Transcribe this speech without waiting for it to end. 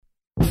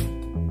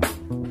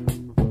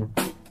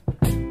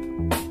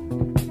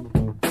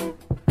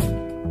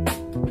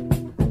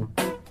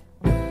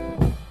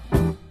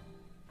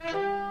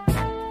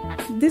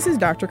This is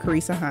Dr.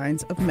 Carissa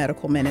Hines of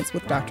Medical Minutes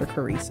with Dr.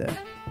 Carissa.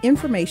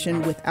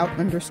 Information without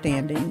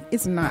understanding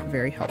is not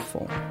very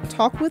helpful.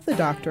 Talk with the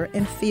doctor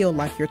and feel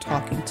like you're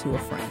talking to a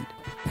friend.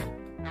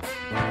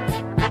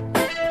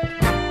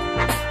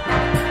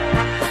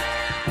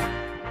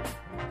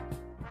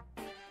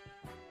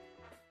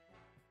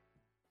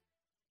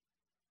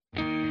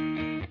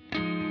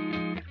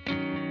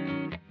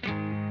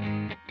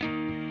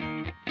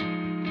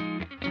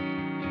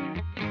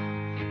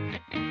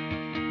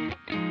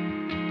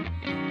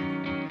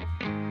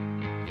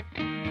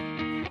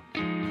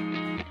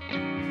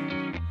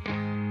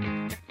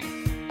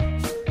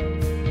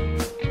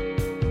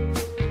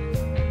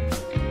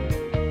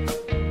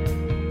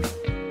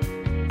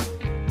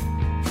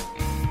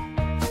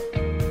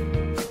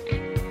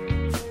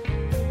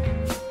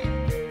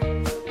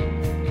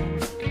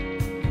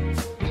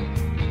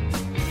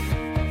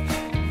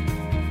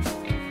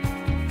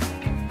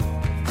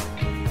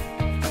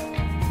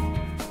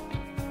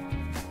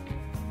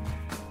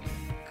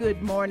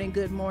 Good morning,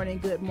 good morning,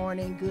 good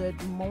morning,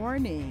 good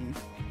morning.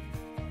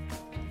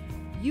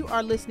 You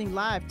are listening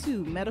live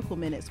to Medical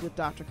Minutes with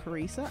Dr.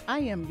 Carissa. I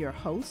am your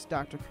host,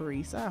 Dr.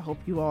 Carissa. I hope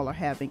you all are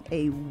having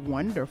a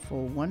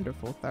wonderful,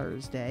 wonderful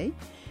Thursday.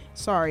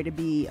 Sorry to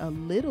be a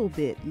little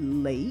bit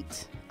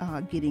late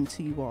getting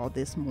to you all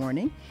this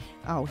morning.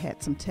 I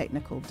had some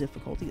technical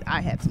difficulties.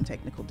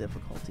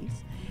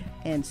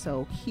 And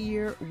so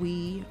here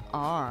we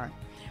are.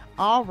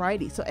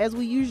 Alrighty, so as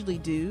we usually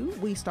do,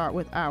 we start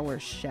with our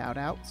shout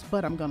outs,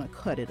 but I'm going to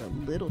cut it a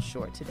little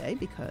short today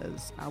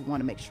because I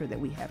want to make sure that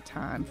we have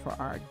time for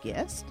our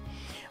guest.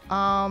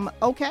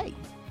 Okay.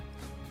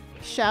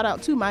 Shout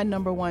out to my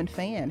number one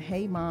fan.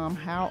 Hey mom,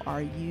 how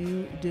are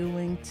you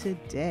doing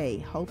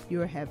today? Hope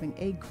you're having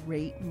a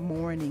great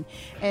morning.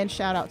 And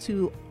shout out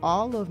to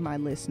all of my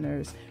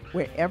listeners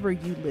wherever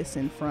you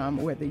listen from,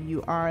 whether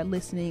you are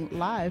listening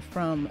live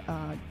from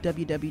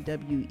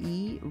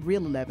WWWE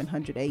Real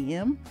 1100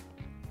 AM,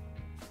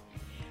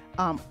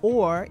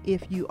 or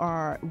if you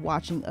are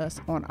watching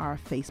us on our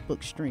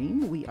Facebook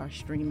stream. We are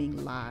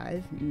streaming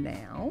live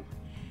now.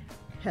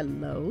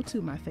 Hello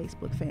to my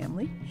Facebook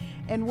family.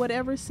 And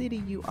whatever city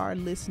you are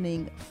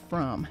listening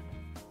from,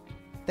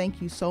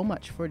 thank you so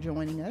much for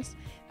joining us.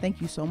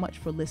 Thank you so much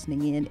for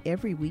listening in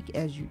every week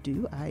as you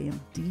do. I am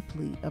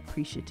deeply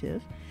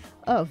appreciative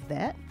of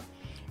that.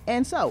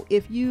 And so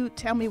if you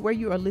tell me where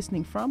you are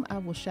listening from, I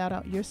will shout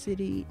out your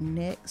city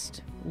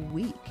next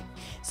week.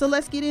 So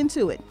let's get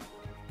into it.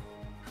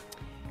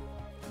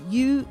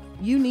 You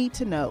need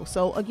to know.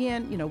 So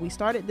again, we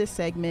started this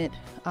segment,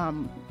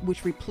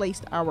 which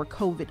replaced our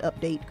COVID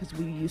update because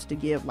we used to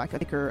give like a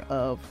ticker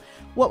of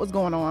what was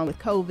going on with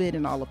COVID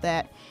and all of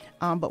that.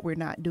 But we're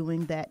not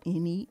doing that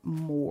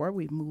anymore.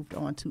 We've moved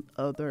on to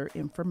other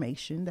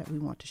information that we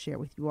want to share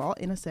with you all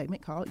in a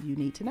segment called You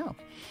Need to Know.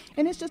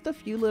 And it's just a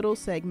few little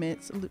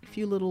segments, a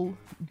few little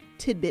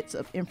tidbits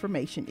of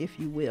information, if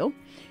you will,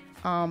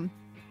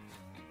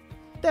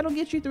 that'll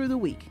get you through the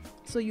week.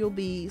 So you'll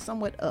be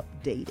somewhat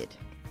updated.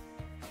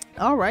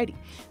 Alrighty.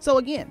 So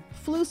again,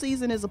 flu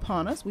season is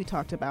upon us. We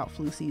talked about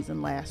flu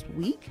season last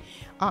week,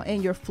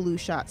 and your flu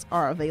shots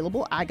are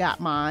available. I got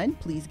mine.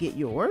 Please get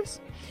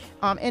yours.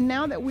 And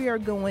now that we are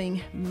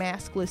going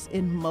maskless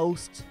in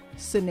most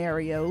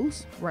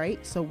scenarios,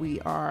 right? So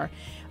we are,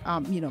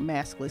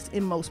 maskless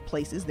in most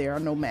places. There are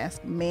no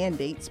mask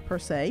mandates per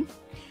se.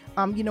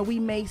 We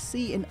may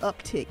see an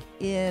uptick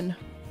in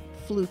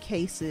flu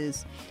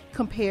cases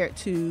compared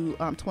to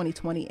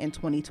 2020 and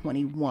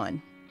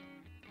 2021.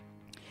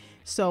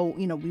 So,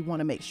 we want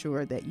to make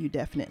sure that you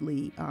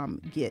definitely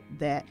get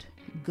that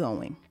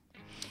going.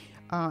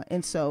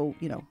 And so,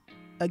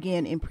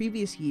 again, in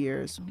previous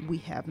years, we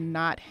have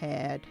not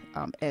had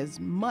as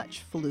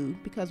much flu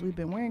because we've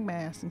been wearing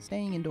masks and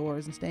staying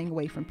indoors and staying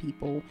away from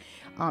people.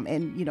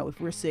 And, if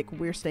we're sick,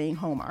 we're staying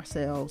home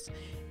ourselves.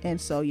 And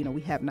so,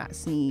 we have not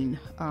seen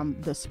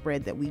the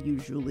spread that we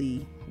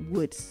usually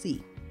would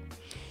see.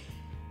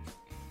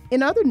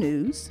 In other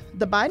news,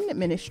 the Biden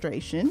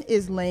administration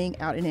is laying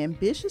out an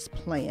ambitious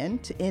plan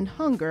to end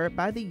hunger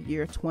by the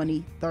year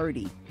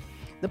 2030.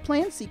 The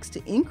plan seeks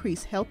to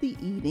increase healthy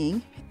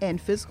eating and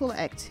physical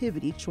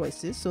activity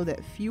choices so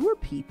that fewer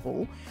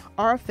people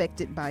are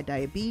affected by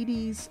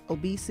diabetes,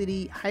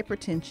 obesity,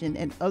 hypertension,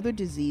 and other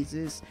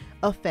diseases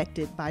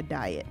affected by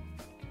diet.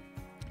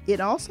 It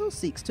also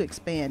seeks to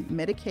expand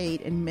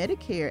Medicaid and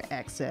Medicare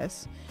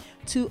access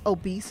to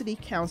obesity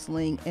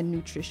counseling and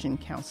nutrition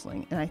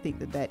counseling. And I think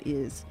that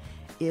is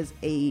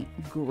a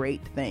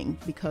great thing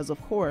because,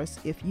 of course,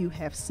 if you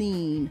have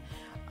seen,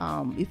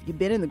 if you've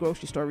been in the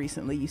grocery store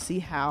recently, you see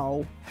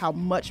how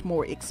much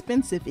more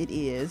expensive it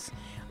is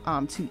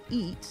to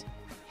eat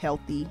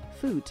healthy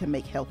food, to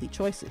make healthy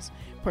choices,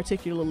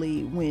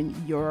 particularly when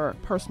your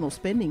personal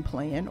spending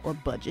plan or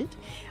budget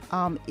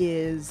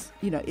is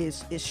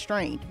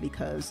strained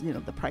because,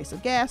 the price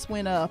of gas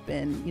went up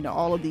and,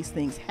 all of these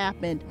things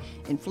happened.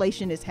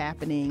 Inflation is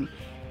happening.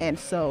 And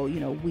so,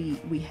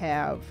 we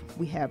have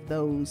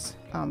those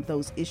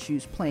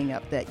issues playing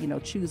up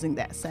that, choosing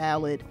that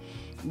salad,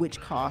 which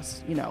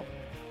costs,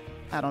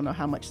 I don't know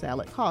how much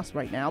salad costs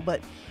right now,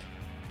 but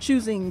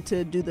choosing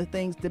to do the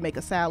things to make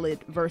a salad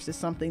versus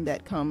something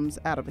that comes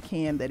out of a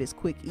can that is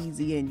quick,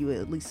 easy, and you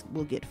at least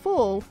will get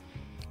full,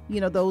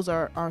 those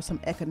are some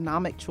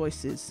economic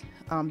choices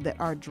that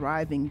are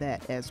driving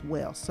that as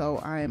well. So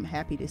I am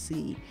happy to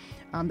see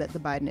that the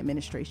Biden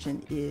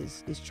administration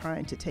is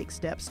trying to take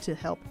steps to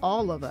help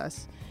all of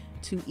us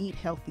to eat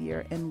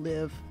healthier and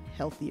live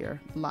healthier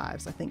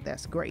lives. I think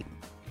that's great.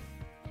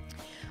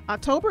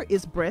 October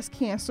is Breast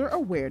Cancer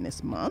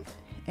Awareness Month,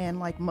 and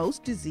like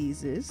most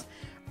diseases,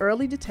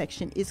 early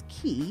detection is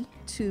key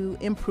to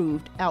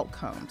improved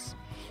outcomes.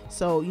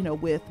 So,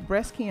 with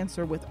breast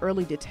cancer, with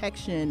early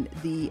detection,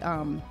 the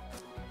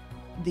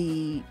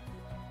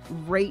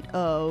rate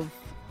of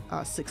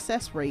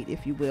success rate,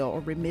 if you will,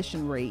 or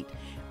remission rate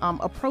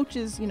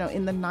approaches,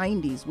 in the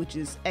 90s, which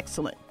is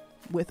excellent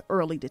with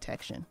early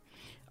detection.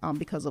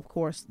 Because, of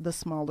course, the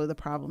smaller the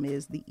problem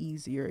is, the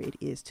easier it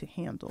is to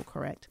handle,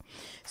 correct?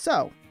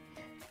 So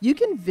you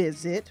can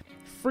visit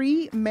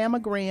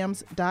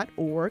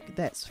freemammograms.org.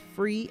 That's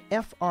free,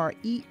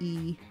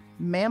 F-R-E-E,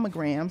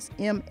 mammograms,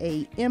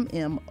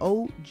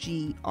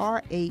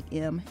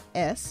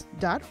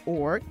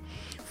 mammograms.org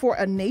for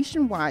a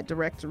nationwide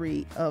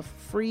directory of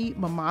free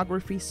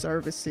mammography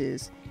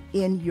services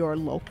in your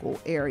local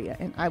area.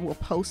 And I will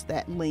post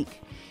that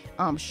link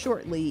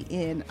shortly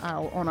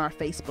on our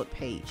Facebook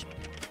page,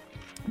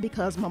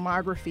 because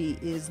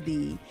mammography is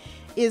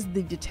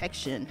the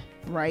detection,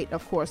 right?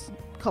 Of course,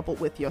 coupled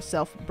with your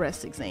self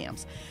breast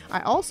exams.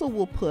 I also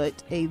will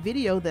put a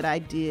video that I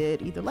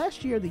did either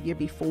last year or the year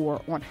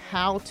before on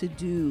how to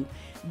do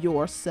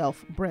your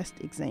self breast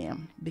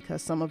exam,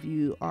 because some of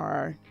you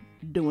are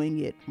doing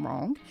it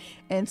wrong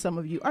and some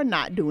of you are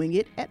not doing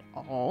it at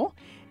all.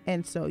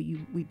 And so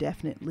we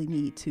definitely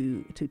need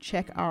to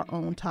check our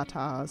own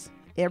tatas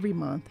every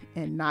month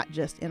and not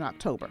just in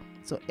October.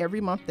 So every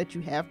month that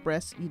you have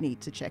breasts, you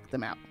need to check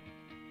them out.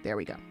 There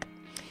we go.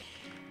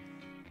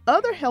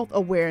 Other health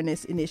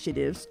awareness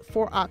initiatives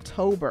for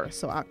October.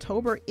 So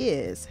October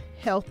is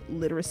Health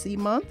Literacy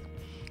Month,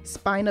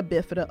 Spina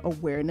Bifida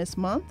Awareness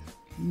Month,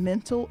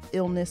 Mental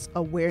Illness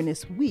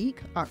Awareness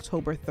Week,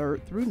 October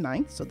 3rd through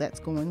 9th. So that's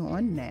going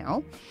on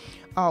now.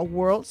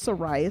 World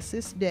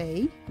Psoriasis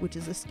Day, which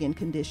is a skin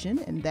condition,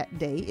 and that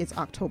day is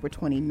October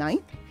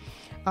 29th.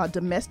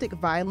 Domestic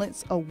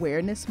Violence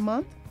Awareness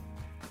Month,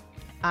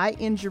 Eye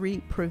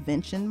Injury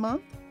Prevention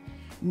Month,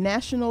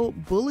 National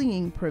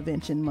Bullying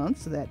Prevention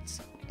Month, so that's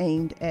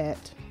aimed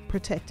at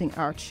protecting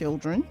our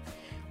children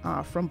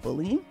from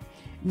bullying,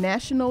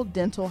 National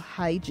Dental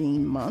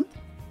Hygiene Month,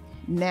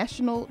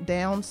 National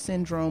Down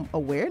Syndrome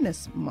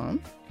Awareness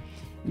Month,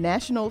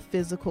 National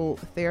Physical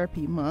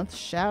Therapy Month.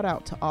 Shout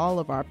out to all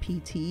of our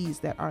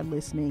PTs that are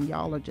listening.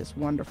 Y'all are just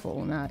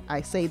wonderful. And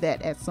I say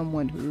that as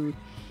someone who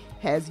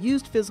has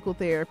used physical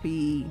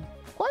therapy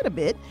quite a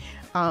bit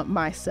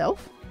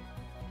myself.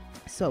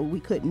 So we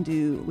couldn't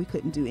do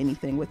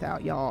anything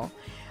without y'all.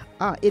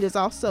 It is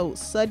also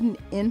Sudden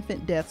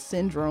Infant Death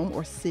Syndrome,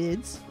 or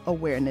SIDS,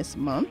 Awareness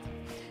Month.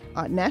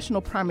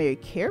 National Primary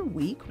Care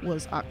Week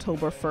was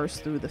October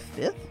 1st through the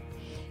 5th.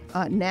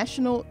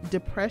 National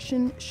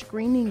Depression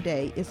Screening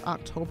Day is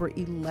October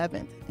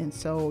 11th. And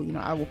so,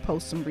 I will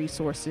post some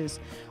resources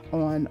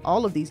on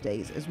all of these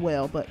days as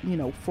well. But,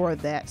 for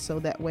that, so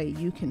that way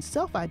you can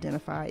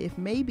self-identify if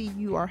maybe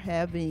you are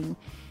having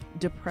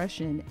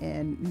depression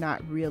and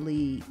not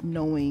really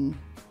knowing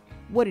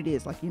what it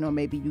is. Like,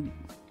 maybe you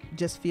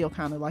just feel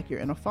kind of like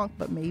you're in a funk,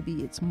 but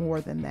maybe it's more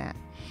than that.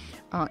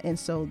 And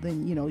so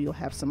then, you'll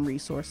have some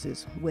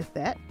resources with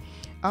that.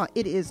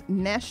 It is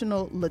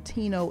National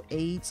Latino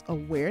AIDS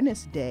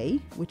Awareness Day,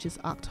 which is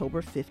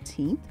October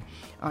 15th.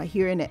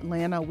 Here in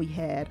Atlanta, we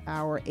had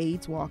our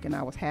AIDS walk, and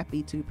I was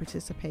happy to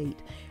participate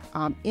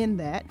in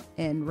that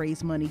and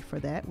raise money for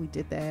that. We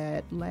did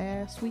that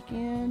last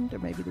weekend, or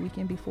maybe the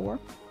weekend before.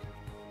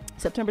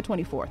 September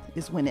 24th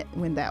is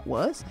when that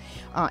was.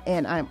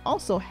 And I'm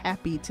also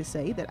happy to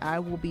say that I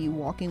will be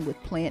walking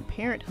with Planned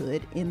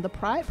Parenthood in the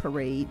Pride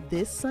Parade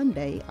this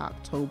Sunday,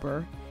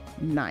 October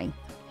 9th.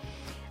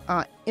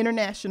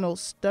 International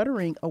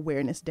Stuttering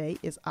Awareness Day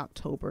is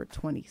October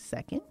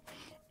 22nd.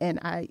 And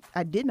I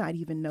did not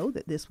even know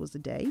that this was a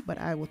day, but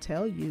I will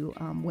tell you,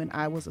 when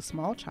I was a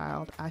small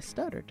child, I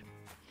stuttered.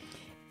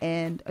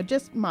 And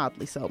just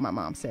mildly so, my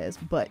mom says,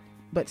 but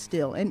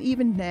still. And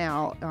even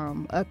now,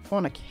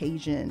 on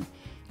occasion,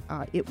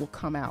 it will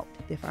come out.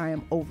 If I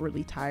am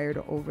overly tired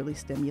or overly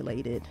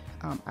stimulated,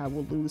 I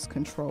will lose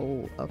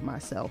control of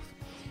myself,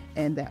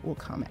 and that will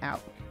come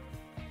out.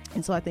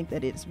 And so I think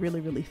that it's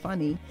really, really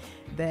funny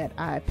that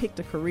I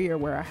picked a career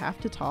where I have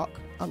to talk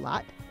a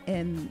lot.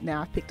 And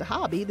now I've picked a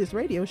hobby, this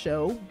radio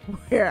show,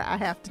 where I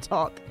have to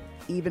talk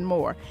even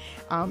more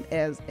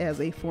as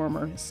a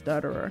former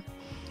stutterer.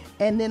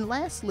 And then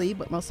lastly,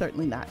 but most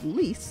certainly not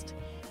least,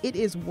 it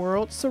is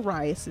World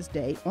Psoriasis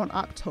Day on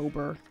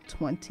October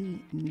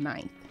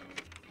 29th.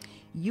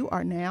 You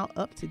are now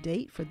up to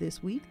date for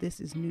this week. This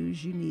is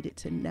news you needed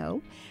to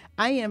know.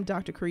 I am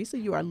Dr. Carissa.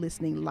 You are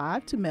listening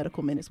live to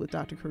Medical Minutes with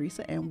Dr.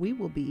 Carissa, and we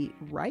will be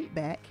right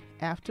back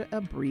after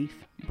a brief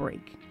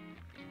break.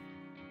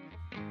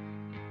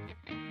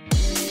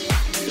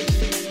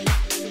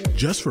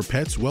 Just for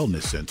Pets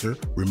Wellness Center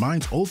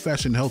reminds Old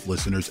Fashioned Health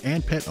listeners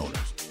and pet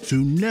owners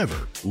to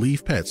never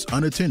leave pets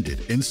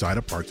unattended inside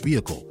a parked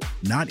vehicle,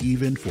 not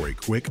even for a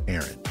quick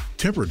errand.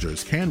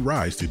 Temperatures can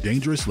rise to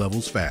dangerous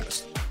levels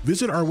fast.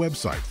 Visit our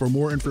website for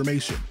more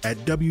information at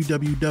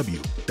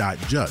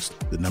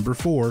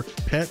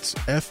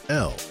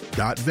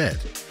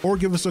www.just4petsfl.vet or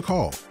give us a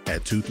call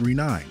at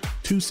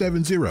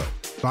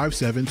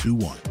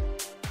 239-270-5721.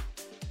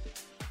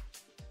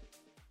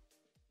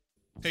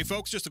 Hey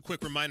folks, just a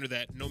quick reminder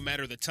that no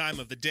matter the time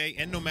of the day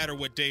and no matter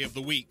what day of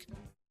the week,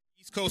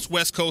 East Coast,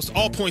 West Coast,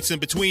 all points in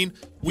between,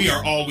 we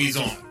are always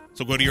on.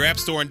 So go to your app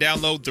store and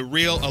download the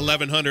Real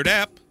 1100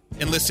 app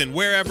and listen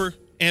wherever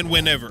and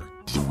whenever.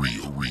 The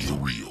Real.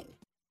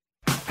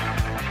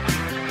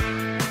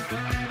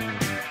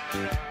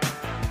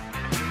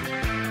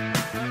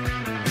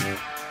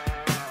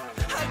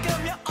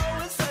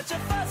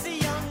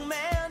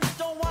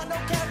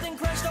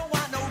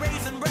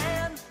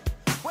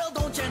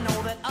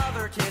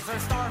 Kids are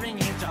starving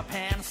in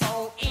Japan,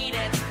 so eat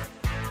it,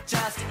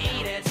 just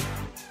eat it.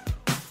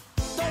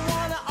 Don't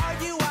wanna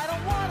argue, I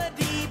don't wanna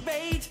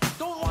debate.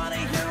 Don't wanna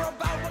hear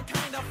about what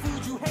kind of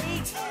food you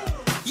hate.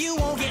 You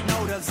won't get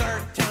no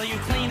dessert till you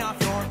clean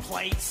off your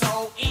plate,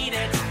 so eat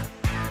it.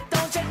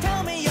 Don't you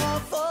tell me you're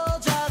full,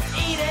 just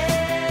eat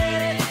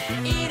it,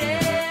 eat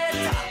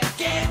it.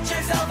 Get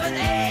yourself an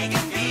egg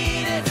and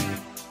beat it.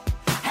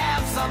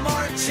 Have some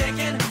more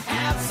chicken,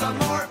 have some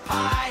more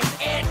pie.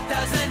 It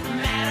doesn't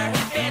matter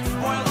if it's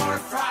boiled or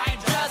fried.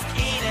 Just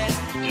eat it.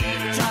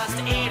 Just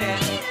eat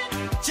it.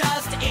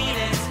 Just eat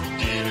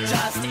it.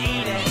 Just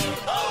eat it.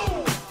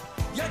 Oh!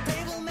 Your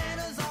table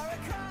manners are a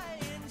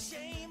crying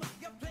shame.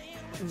 You're playing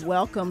with.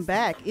 Welcome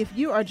back. If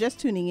you are just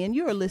tuning in,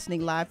 you are listening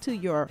live to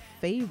your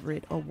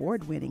favorite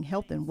award-winning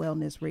health and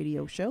wellness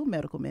radio show,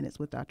 Medical Minutes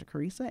with Dr.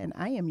 Carissa, and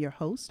I am your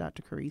host,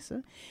 Dr.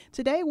 Carissa.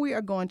 Today we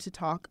are going to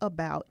talk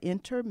about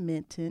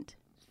intermittent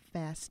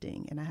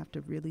fasting, and I have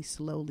to really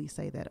slowly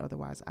say that,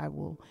 otherwise I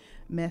will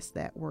mess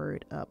that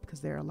word up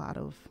because there are a lot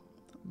of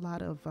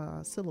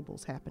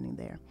syllables happening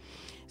there.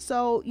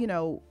 So,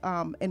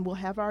 and we'll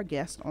have our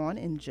guest on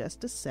in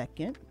just a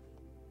second.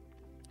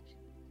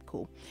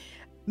 Cool.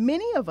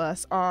 Many of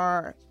us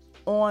are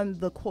on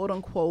the quote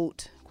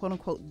unquote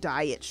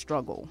diet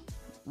struggle,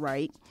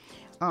 right?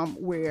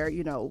 Where,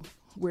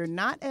 we're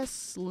not as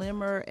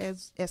slim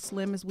as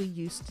we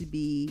used to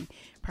be.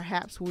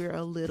 Perhaps we're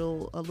a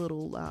little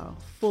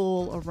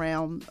full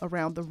around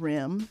the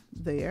rim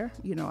there.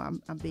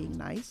 I'm being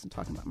nice and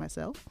talking about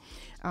myself.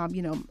 I'm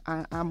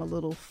a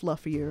little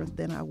fluffier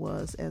than I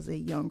was as a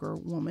younger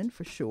woman,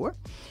 for sure.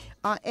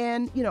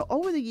 And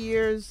over the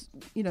years,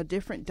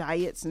 different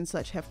diets and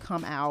such have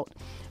come out,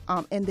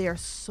 and there are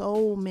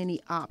so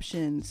many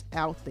options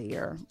out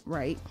there,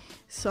 right?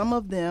 Some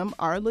of them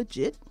are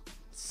legit.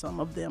 Some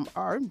of them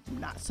are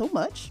not so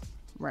much,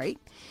 right?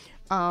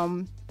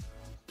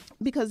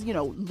 Because,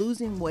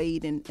 losing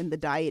weight in the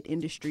diet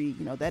industry,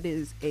 that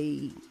is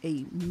a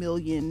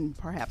million,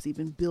 perhaps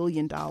even $1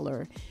 billion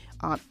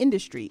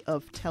industry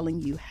of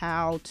telling you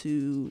how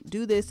to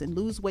do this and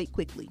lose weight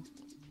quickly,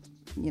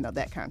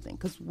 that kind of thing.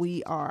 Because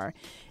we are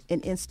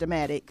an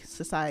instamatic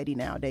society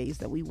nowadays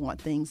that we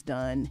want things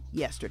done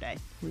yesterday.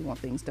 We want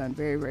things done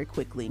very, very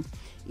quickly,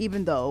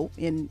 even though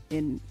in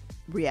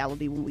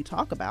reality, when we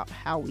talk about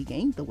how we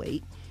gained the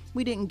weight,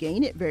 we didn't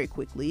gain it very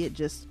quickly. It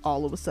just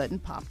all of a sudden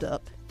popped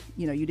up.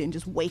 You didn't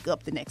just wake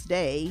up the next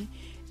day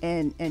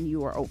and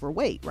you are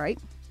overweight, right?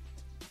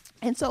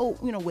 And so,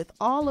 with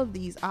all of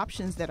these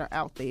options that are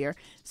out there,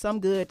 some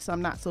good, some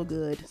not so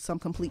good, some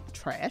complete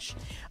trash,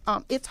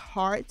 it's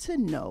hard to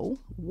know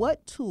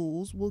what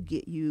tools will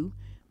get you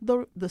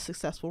the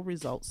successful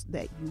results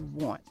that you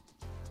want.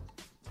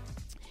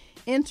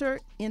 Enter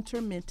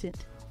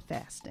intermittent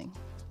fasting.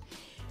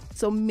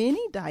 So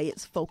many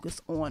diets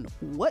focus on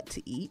what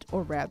to eat,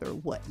 or rather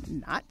what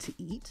not to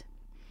eat.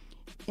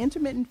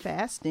 Intermittent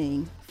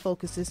fasting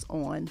focuses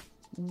on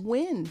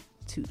when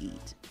to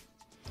eat.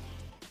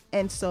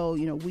 And so,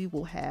 we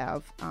will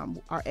have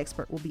our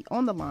expert will be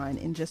on the line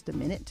in just a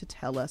minute to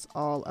tell us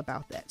all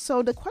about that.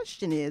 So the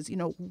question is,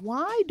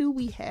 why do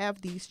we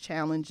have these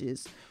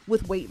challenges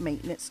with weight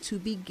maintenance to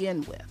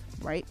begin with,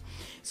 right?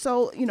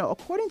 So,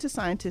 according to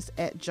scientists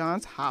at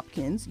Johns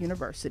Hopkins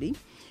University,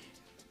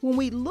 when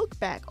we look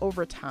back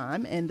over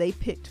time, and they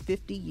picked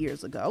 50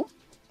 years ago,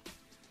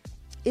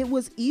 it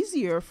was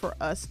easier for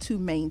us to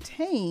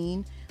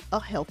maintain a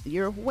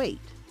healthier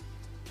weight.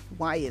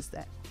 Why is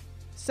that?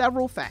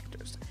 Several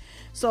factors.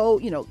 So,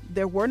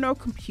 there were no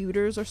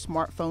computers or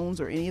smartphones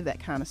or any of that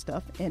kind of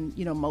stuff. And,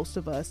 most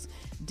of us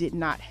did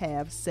not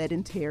have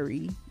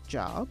sedentary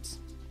jobs,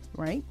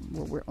 right?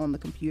 Where we're on the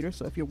computer.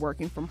 So if you're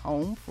working from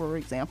home, for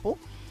example,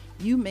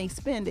 you may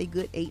spend a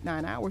good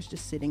 8-9 hours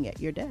just sitting at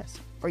your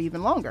desk, or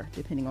even longer,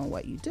 depending on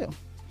what you do.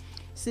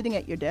 Sitting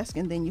at your desk,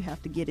 and then you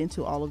have to get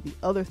into all of the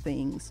other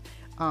things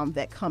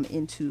that come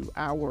into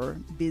our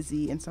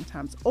busy and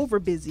sometimes over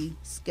busy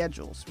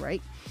schedules,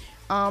 right?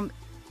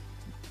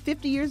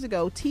 50 years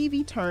ago,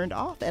 TV turned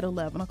off at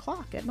 11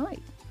 o'clock at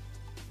night.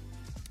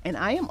 And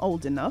I am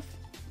old enough,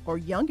 or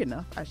young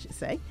enough, I should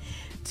say,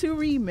 to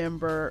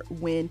remember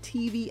when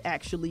TV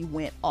actually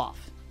went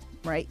off,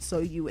 right? So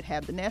you would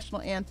have the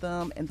national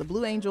anthem and the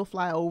Blue Angel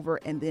fly over,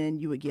 and then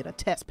you would get a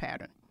test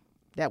pattern.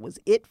 That was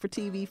it for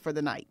TV for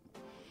the night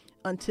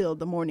until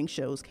the morning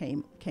shows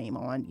came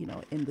on, you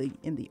know, in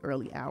the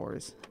early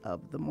hours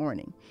of the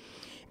morning.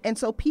 And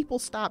so people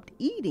stopped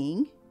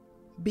eating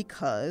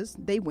because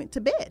they went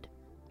to bed,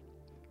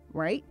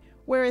 right?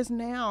 Whereas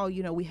now,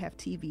 you know, we have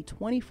TV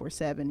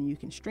 24/7 and you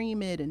can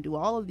stream it and do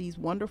all of these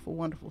wonderful,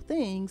 wonderful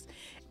things.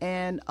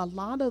 And a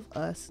lot of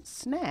us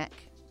snack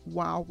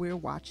while we're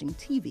watching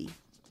TV.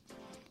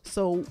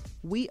 So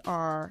we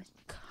are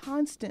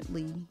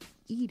constantly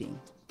eating.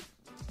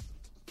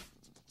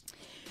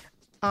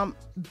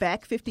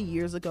 Back 50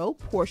 years ago,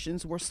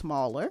 portions were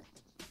smaller,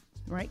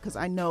 right? Because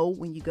I know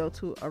when you go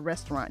to a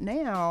restaurant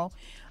now,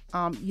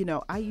 you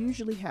know, I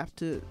usually have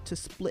to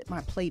split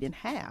my plate in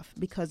half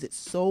because it's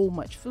so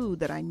much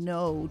food that I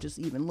know, just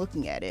even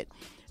looking at it,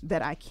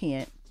 that I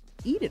can't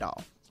eat it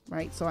all,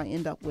 right? So I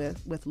end up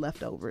with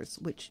leftovers,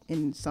 which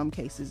in some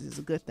cases is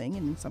a good thing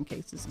and in some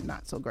cases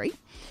not so great.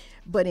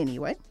 But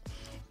anyway,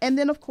 and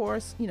then of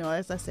course, you know,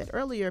 as I said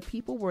earlier,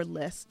 people were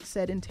less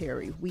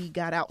sedentary. We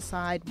got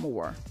outside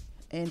more.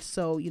 And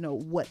so, you know,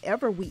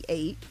 whatever we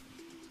ate,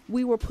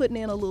 we were putting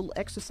in a little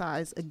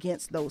exercise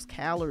against those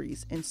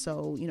calories. And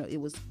so, you know, it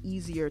was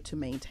easier to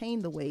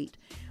maintain the weight,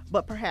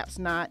 but perhaps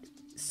not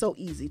so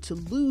easy to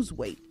lose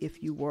weight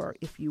if you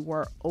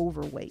were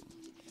overweight.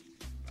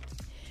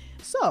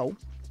 So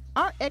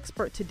our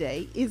expert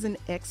today is an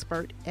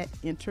expert at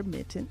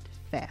intermittent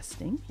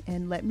fasting.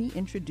 And let me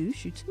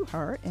introduce you to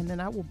her, and then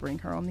I will bring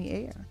her on the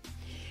air.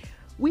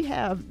 We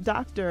have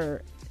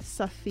Dr.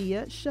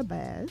 Safiya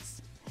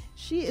Shabazz.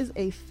 She is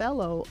a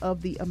fellow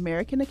of the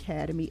American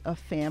Academy of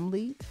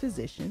Family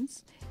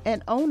Physicians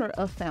and owner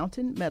of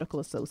Fountain Medical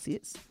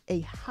Associates,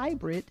 a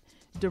hybrid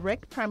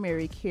direct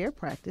primary care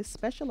practice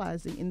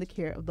specializing in the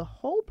care of the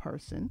whole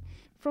person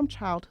from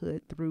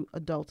childhood through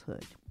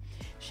adulthood.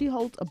 She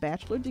holds a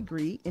bachelor's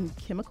degree in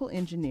chemical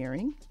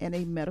engineering and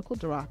a medical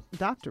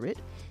doctorate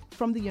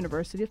from the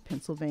University of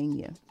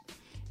Pennsylvania.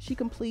 She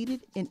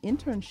completed an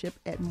internship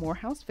at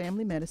Morehouse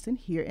Family Medicine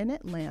here in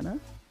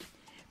Atlanta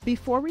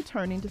before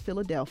returning to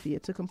Philadelphia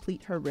to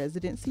complete her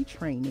residency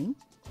training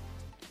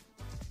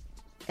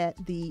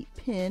at the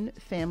Penn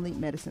Family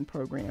Medicine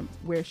Program,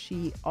 where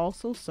she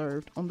also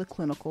served on the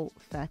clinical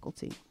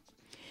faculty.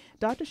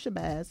 Dr.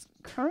 Shabazz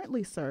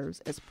currently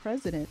serves as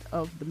president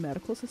of the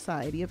Medical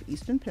Society of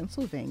Eastern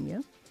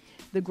Pennsylvania,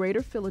 the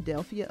Greater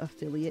Philadelphia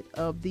affiliate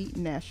of the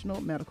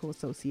National Medical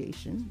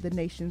Association, the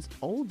nation's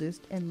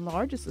oldest and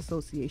largest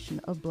association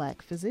of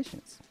Black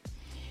physicians.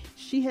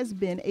 She has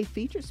been a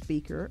featured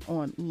speaker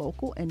on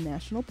local and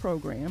national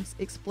programs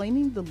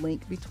explaining the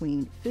link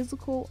between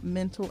physical,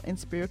 mental, and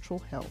spiritual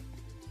health.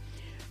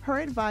 Her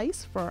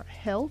advice for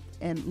health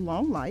and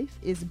long life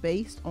is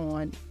based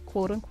on,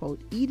 quote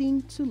unquote,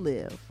 eating to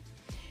live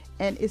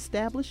and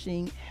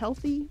establishing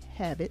healthy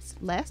habits,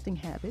 lasting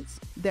habits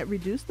that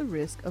reduce the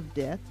risk of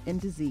death and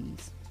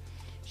disease.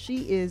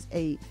 She is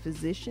a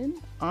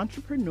physician,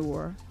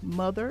 entrepreneur,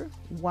 mother,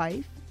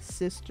 wife,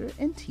 sister,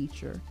 and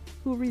teacher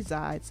who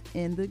resides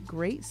in the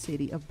great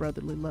city of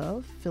brotherly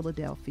love,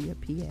 Philadelphia,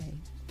 PA.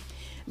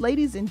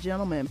 Ladies and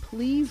gentlemen,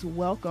 please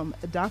welcome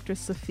Dr.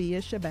 Safiya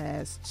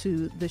Shabazz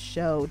to the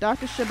show.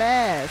 Dr.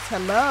 Shabazz,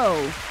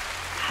 hello.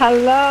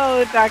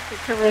 Hello, Dr.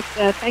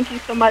 Carissa. Thank you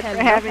so much for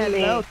having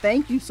me.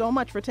 Thank you so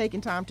much for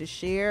taking time to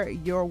share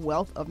your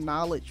wealth of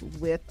knowledge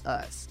with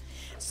us.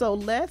 So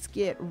let's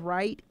get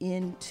right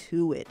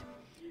into it.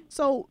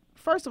 So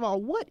first of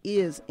all, what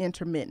is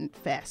intermittent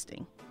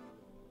fasting?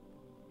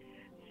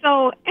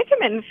 So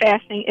intermittent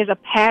fasting is a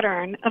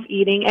pattern of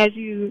eating, as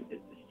you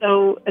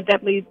so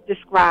adeptly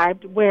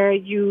described, where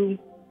you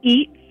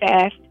eat,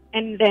 fast,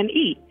 and then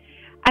eat.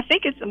 I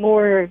think it's a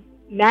more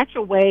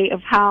natural way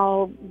of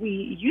how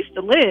we used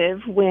to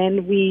live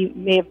when we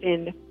may have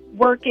been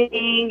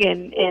working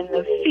and in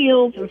the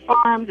fields and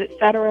farms, et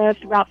cetera,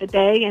 throughout the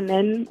day, and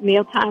then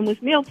mealtime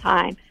was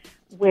mealtime,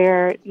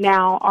 where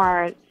now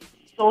our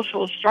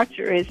social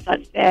structure is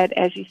such that,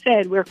 as you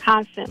said, we're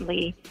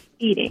constantly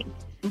eating.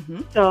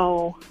 Mm-hmm.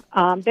 So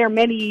there are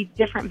many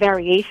different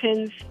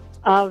variations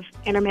of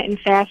intermittent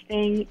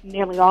fasting,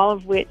 nearly all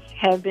of which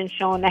have been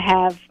shown to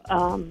have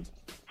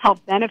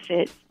health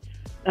benefits.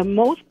 The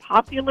most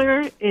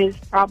popular is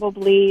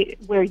probably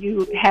where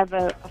you have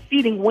a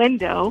feeding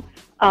window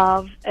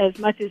of as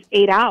much as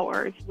 8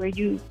 hours, where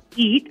you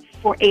eat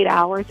for 8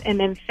 hours and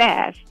then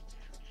fast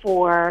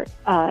for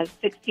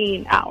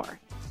 16 hours.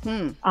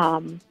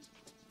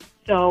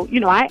 So, you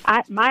know,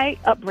 I my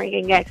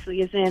upbringing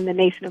actually is in the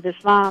Nation of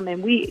Islam,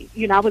 and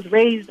I was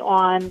raised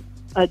on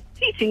a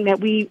teaching that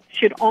we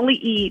should only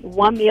eat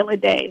one meal a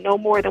day, no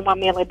more than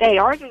one meal a day.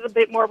 Ours is a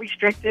bit more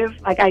restrictive,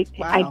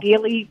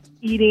 ideally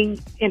eating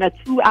in a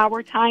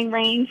 2-hour time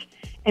range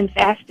and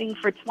fasting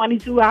for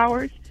 22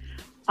 hours.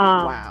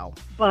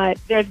 But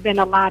there's been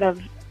a lot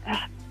of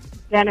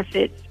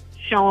benefits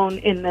shown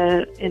in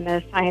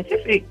the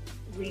scientific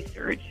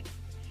research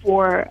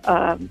for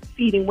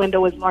feeding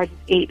window as large as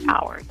 8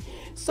 hours.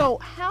 So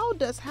how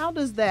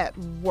does that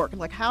work?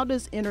 Like, how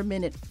does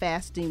intermittent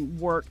fasting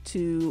work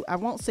to, I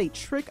won't say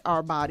trick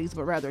our bodies,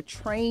 but rather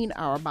train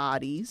our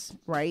bodies,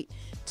 right,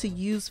 to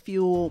use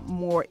fuel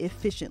more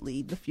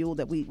efficiently, the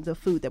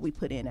food that we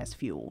put in as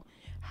fuel?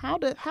 How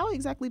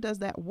exactly does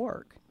that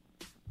work?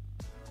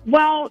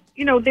 Well,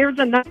 there's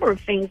a number of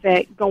things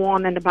that go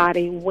on in the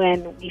body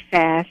when we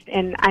fast.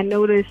 And I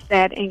noticed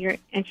that in your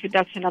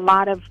introduction, a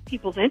lot of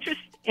people's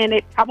interest in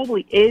it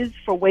probably is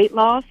for weight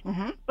loss.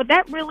 Mm-hmm. But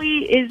that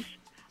really is,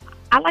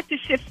 I like to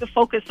shift the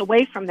focus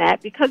away from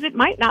that because it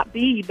might not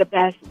be the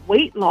best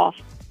weight loss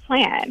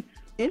plan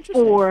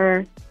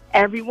for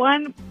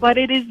everyone, but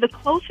it is the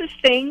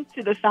closest thing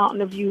to the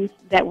fountain of youth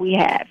that we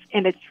have,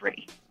 and it's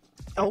free.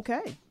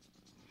 Okay.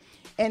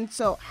 And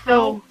so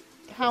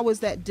how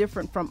is that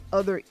different from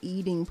other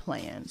eating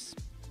plans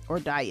or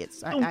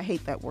diets? I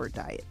hate that word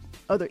diet.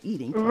 Other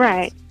eating plans.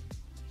 Right.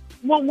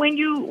 Well, when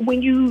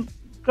you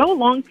go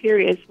long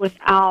periods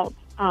without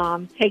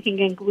taking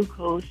in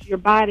glucose, your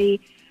body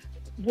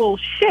will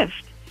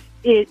shift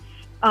its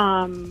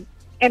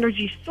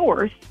energy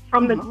source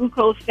from the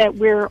glucose that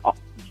we're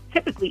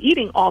typically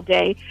eating all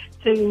day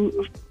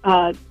to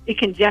it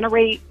can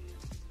generate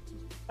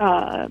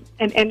an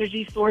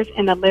energy source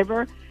in the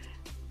liver,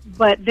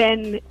 but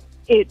then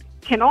it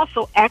can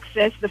also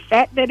access the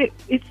fat that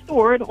it's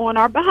stored on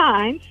our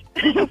behinds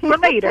for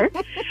later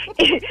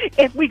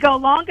if we go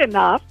long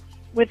enough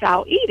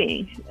without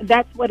eating.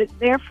 That's what it's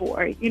there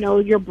for.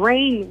 Your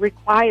brain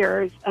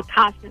requires a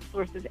constant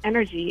source of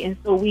energy, and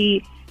so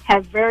we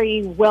have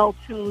very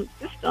well-tuned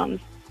systems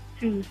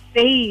to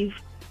save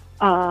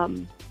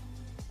an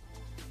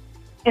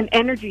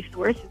energy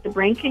source that the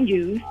brain can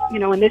use.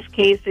 In this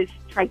case, it's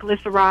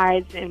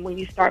triglycerides, and when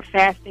you start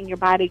fasting, your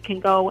body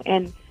can go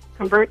and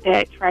convert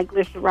that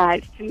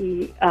triglycerides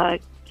to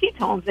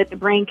ketones that the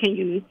brain can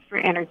use for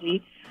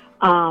energy.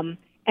 And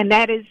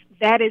that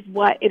is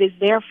what it is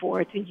there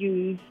for, to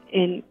use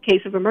in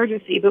case of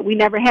emergency. But we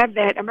never have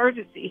that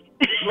emergency.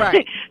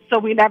 Right. So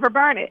we never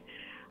burn it.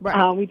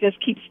 Right. We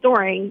just keep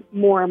storing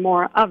more and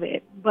more of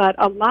it. But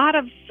a lot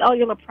of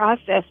cellular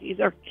processes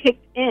are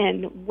kicked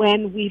in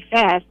when we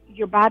fast.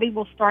 Your body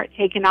will start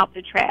taking out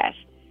the trash.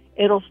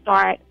 It'll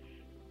start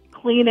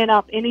cleaning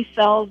up any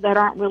cells that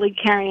aren't really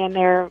carrying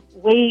their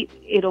weight.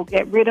 It'll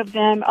get rid of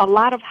them. A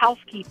lot of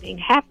housekeeping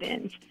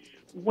happens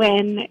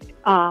when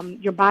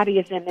your body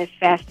is in this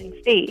fasting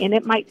state. And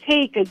it might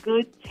take a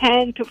good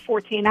 10 to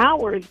 14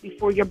 hours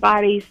before your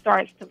body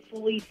starts to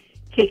fully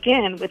kick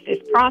in with this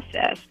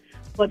process.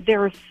 But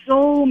there are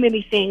so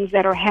many things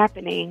that are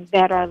happening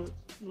that are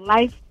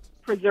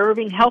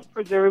life-preserving,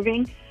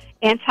 health-preserving,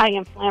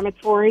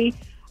 anti-inflammatory,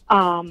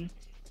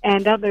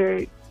 and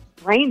other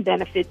brain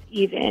benefits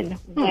even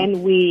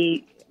when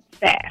we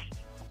fast.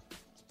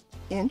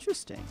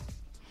 Interesting.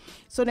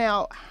 So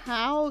now,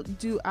 how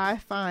do I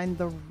find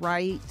the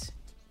right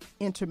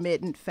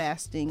intermittent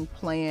fasting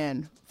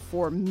plan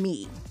for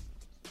me?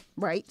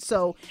 Right?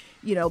 So,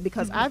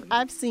 because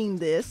I've seen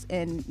this,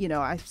 and,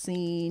 I've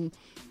seen,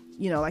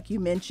 like you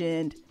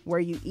mentioned, where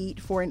you eat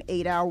for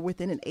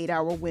within an 8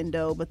 hour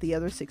window, but the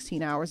other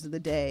 16 hours of the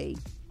day,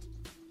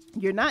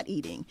 you're not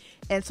eating.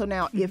 And so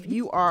now if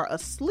you are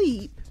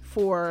asleep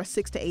for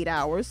 6 to 8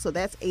 hours, so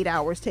that's 8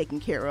 hours taken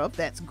care of,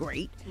 that's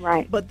great.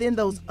 Right. But then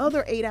those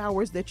other 8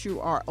 hours that you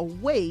are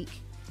awake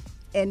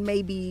and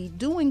maybe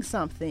doing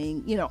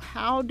something,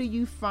 how do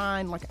you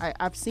find, like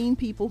I've seen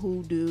people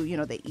who do,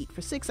 they eat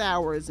for 6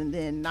 hours and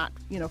then not,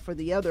 for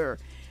the other,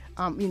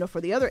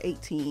 for the other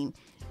 18.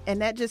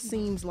 And that just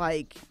seems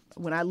like,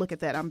 when I look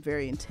at that, I'm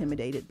very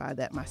intimidated by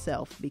that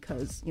myself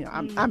because,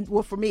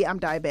 well, for me, I'm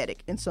diabetic.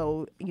 And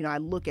so, I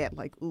look at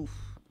like, oof,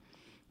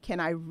 can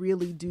I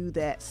really do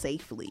that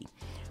safely?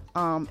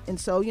 And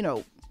so,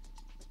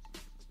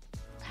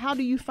 how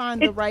do you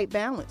find the right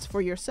balance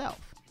for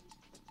yourself?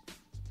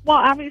 Well,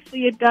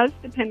 obviously, it does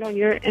depend on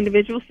your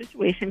individual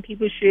situation.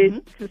 People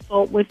should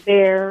consult with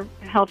their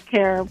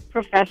healthcare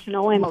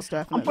professional. And most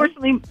definitely.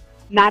 Unfortunately,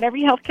 not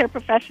every healthcare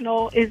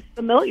professional is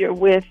familiar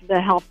with the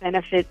health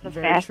benefits of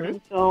fasting.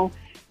 True. So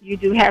you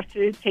do have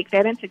to take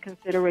that into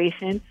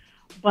consideration.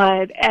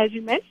 But as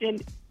you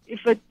mentioned,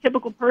 if a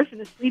typical person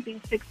is sleeping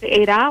 6 to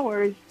 8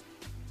 hours,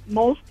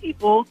 most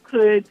people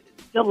could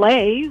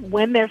delay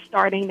when they're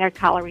starting their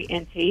calorie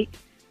intake.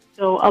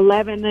 So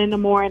 11 in the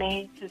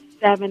morning to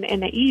 7 in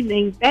the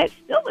evening, that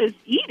still is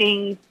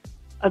eating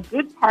a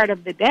good part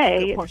of the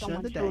day. A portion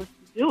of the day. To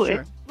do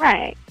it.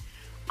 Right.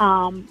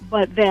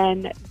 But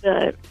then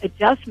the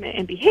adjustment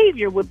in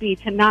behavior would be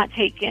to not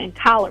take in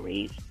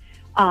calories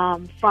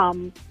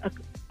from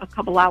a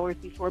couple hours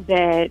before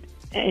bed,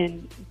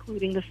 and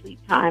including the sleep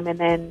time, and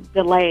then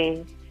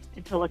delaying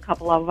until a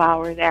couple of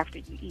hours after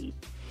you eat.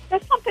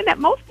 That's something that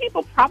most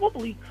people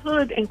probably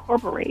could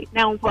incorporate.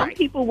 Now, some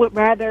people would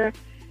rather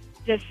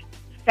just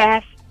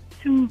fast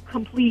 2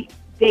 complete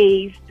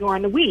days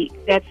during the week.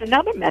 That's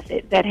another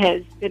method that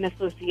has been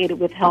associated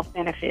with health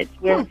benefits,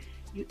 where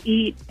You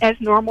eat as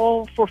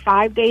normal for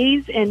 5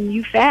 days, and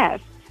you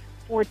fast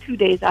for 2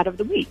 days out of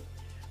the week.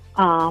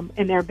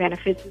 And there are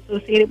benefits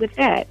associated with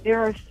that. There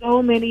are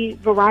so many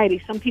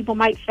varieties. Some people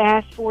might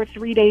fast for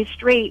 3 days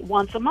straight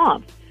once a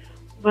month.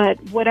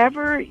 But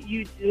whatever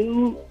you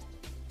do,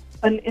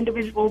 an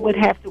individual would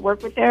have to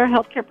work with their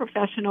healthcare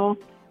professional,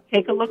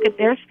 take a look at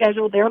their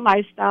schedule, their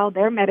lifestyle,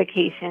 their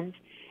medications,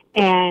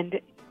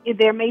 and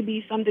there may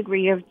be some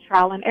degree of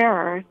trial and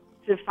error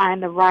to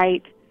find the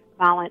right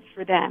balance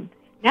for them.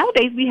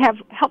 Nowadays, we have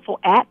helpful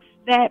apps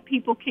that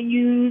people can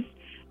use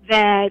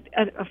that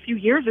a few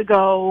years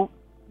ago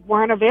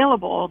weren't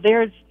available.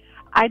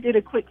 I did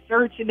a quick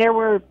search, and there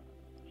were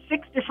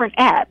 6 different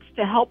apps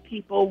to help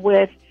people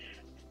with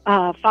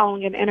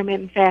following an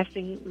intermittent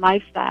fasting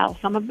lifestyle.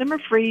 Some of them are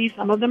free,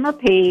 some of them are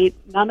paid,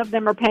 none of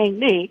them are paying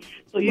me,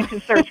 so you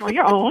can search on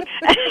your own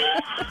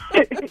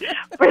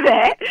for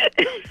that.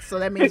 So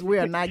that means we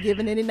are not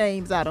giving any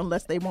names out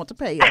unless they want to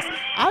pay us.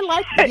 I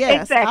like that.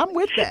 Yes, exactly. I'm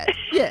with that.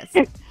 Yes,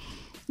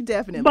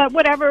 definitely. But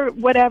whatever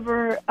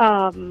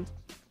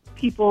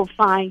people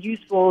find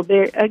useful,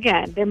 there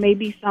may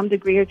be some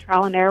degree of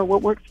trial and error.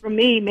 What works for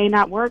me may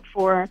not work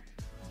for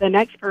the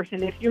next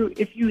person.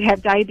 If you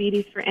have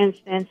diabetes, for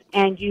instance,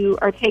 and you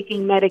are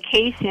taking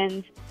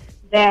medications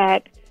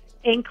that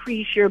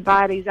increase your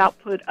body's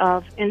output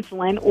of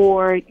insulin,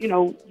 or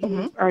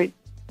you are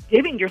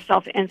giving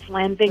yourself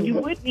insulin, then you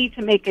would need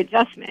to make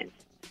adjustments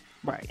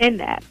in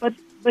that. But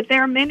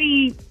there are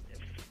many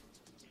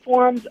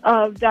forms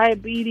of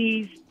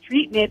diabetes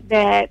treatment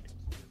that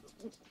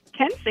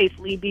can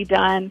safely be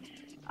done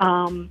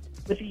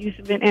with the use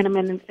of an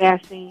intermittent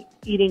fasting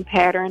eating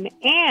pattern,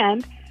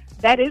 and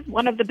that is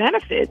one of the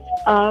benefits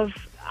of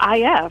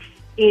IF.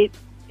 It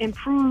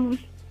improves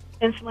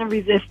insulin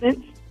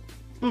resistance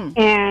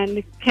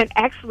and can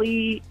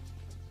actually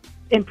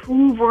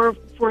improve, or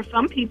for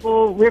some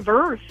people,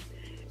 reverse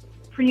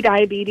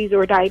prediabetes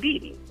or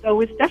diabetes.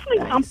 So it's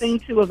definitely something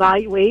to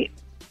evaluate,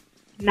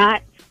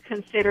 not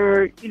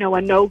consider,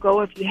 a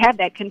no-go if you have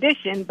that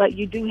condition, but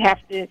you do have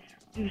to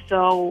do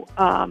so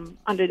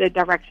under the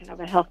direction of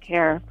a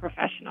healthcare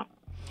professional.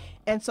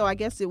 And so I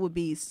guess it would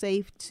be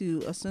safe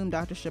to assume,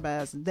 Dr.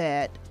 Shabazz,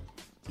 that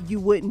you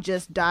wouldn't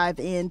just dive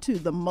into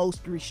the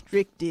most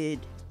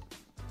restricted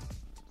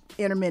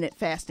intermittent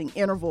fasting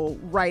interval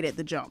right at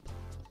the jump.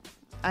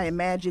 I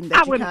imagine that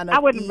I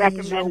wouldn't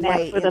recommend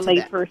that for the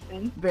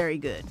layperson. Very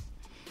good.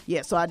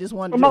 Yeah, so I just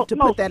wanted to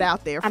put that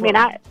out there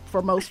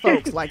for most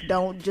folks. Like,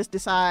 don't just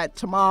decide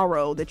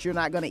tomorrow that you're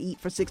not going to eat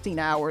for 16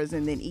 hours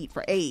and then eat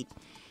for 8.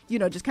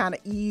 Just kind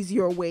of ease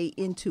your way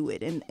into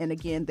it. And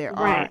again, there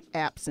are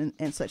apps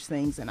and such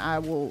things, and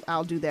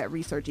I'll do that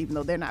research, even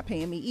though they're not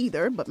paying me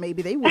either, but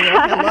maybe they will.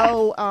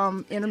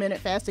 Hello, intermittent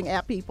fasting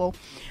app people,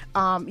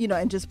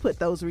 and just put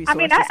those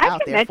resources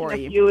out there for you. I can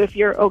mention a few if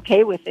you're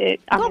okay with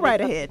it. Go right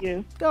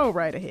ahead. Go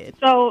right ahead.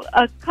 So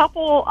a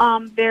couple,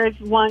 there's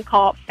one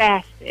called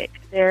Fastic.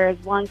 There's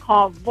one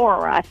called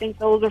Vora. I think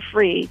those are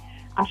free.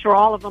 I'm sure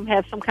all of them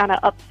have some kind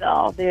of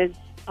upsell. There's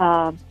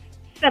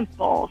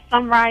Simple,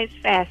 Sunrise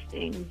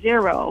Fasting,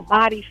 Zero,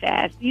 Body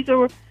Fast. These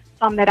are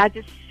some that I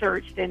just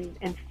searched and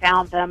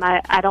found them.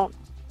 I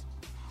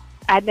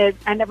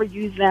never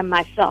used them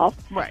myself.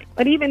 Right.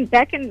 But even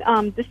back in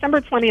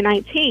December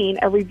 2019,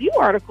 a review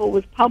article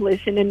was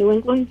published in the New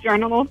England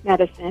Journal of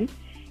Medicine,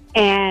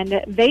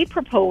 and they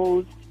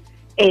proposed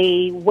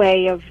a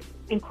way of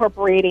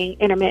incorporating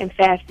intermittent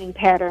fasting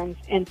patterns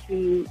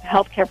into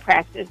healthcare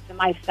practice and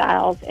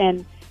lifestyles.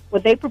 And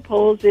what they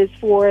propose is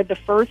for the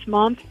first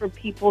month for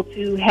people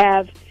to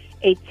have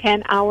a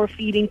 10-hour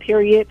feeding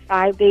period,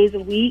 5 days a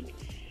week,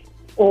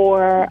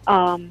 or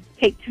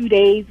take 2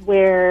 days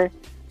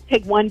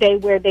take 1 day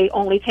where they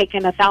only take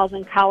in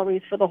 1,000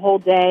 calories for the whole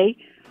day.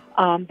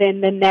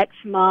 Then the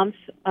next month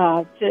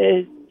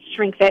to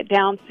shrink that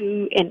down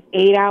to an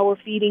 8-hour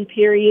feeding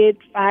period,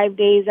 5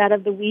 days out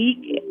of the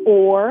week,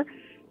 or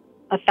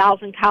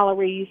 1,000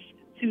 calories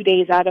 2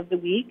 days out of the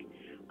week.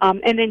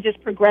 And then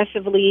just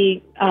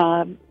progressively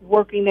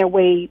working their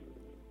way.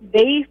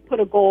 They put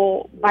a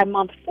goal by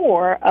month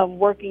 4 of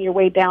working your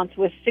way down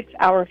to a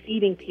 6-hour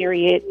feeding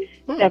period,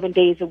 7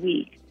 days a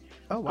week.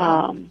 Oh,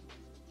 wow.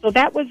 So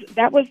that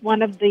was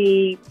one of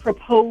the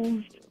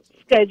proposed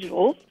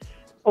schedules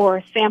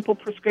or sample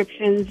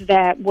prescriptions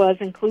that was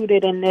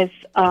included in this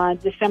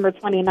December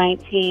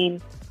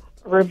 2019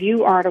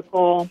 review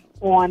article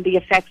on the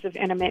effects of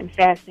intermittent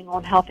fasting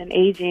on health and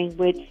aging,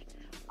 which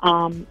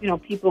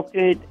people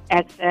could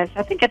access.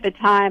 I think at the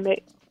time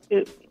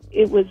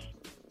it was,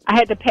 I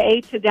had to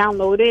pay to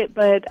download it,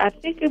 but I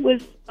think it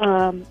was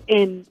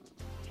in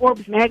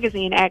Forbes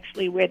magazine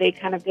actually, where they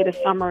kind of did a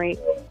summary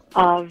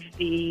of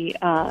the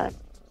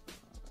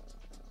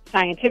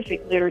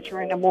scientific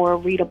literature in a more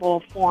readable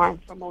form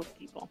for most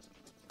people.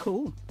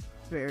 Cool.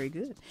 Very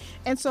good.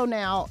 And so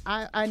now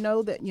I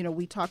know that,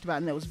 we talked about,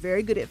 and that was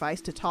very good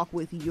advice to talk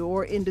with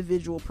your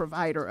individual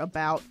provider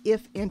about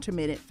if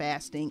intermittent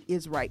fasting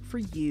is right for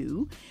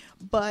you.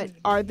 But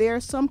are there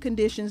some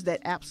conditions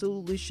that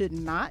absolutely should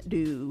not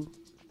do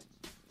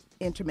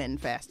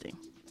intermittent fasting?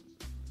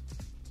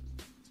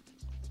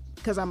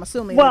 Because I'm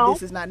assuming Well, that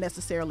this is not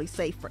necessarily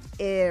safe for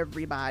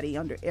everybody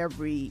under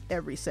every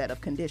set of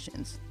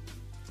conditions.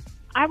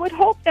 I would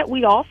hope that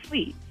we all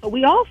sleep, so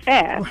we all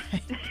fast.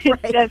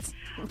 It's Right. just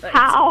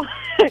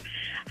Right.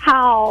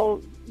 how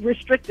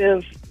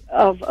restrictive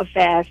of a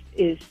fast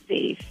is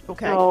safe.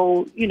 Okay.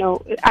 So,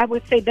 I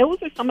would say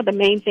those are some of the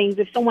main things.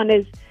 If someone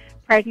is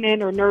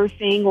pregnant or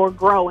nursing or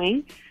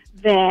growing,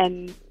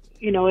 then,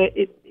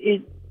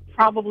 it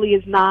probably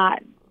is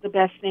not the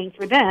best thing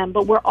for them.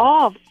 But we're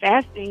all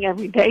fasting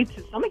every day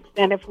to some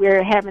extent if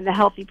we're having the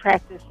healthy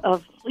practice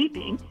of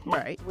sleeping,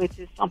 Right. which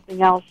is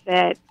something else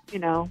that,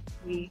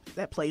 we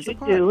That plays a should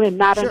part. do, and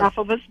not Sure. enough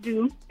of us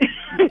do.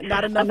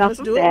 Not enough of us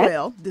do it that.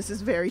 well. This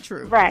is very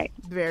true. Right.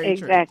 Very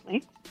true.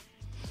 Exactly.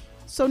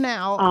 So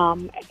now,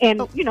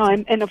 And, Oh.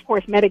 and of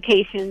course,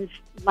 medications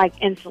like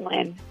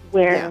insulin,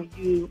 where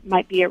Yeah. you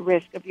might be at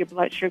risk of your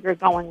blood sugar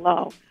going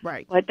low.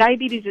 right. But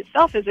diabetes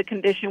itself is a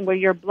condition where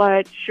your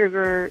blood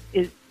sugar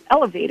is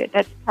elevated.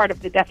 That's part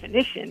of the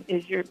definition,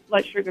 is your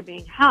blood sugar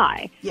being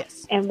high.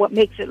 Yes. And what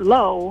makes it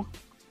low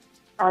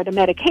are the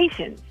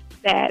medications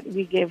that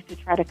we give to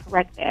try to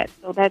correct that.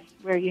 So that's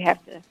where you have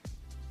to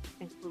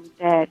include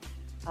that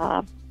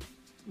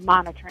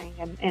monitoring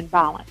and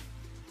balance.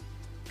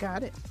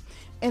 Got it.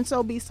 And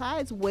so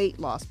besides weight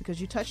loss,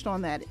 because you touched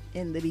on that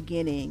in the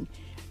beginning,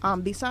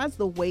 besides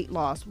the weight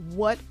loss,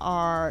 what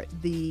are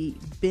the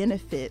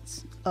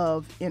benefits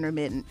of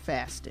intermittent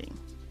fasting?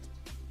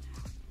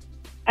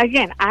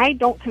 Again, I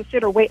don't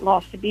consider weight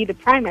loss to be the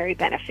primary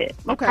benefit.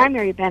 The Okay.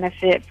 primary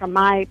benefit, from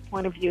my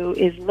point of view,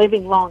 is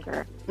living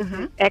longer.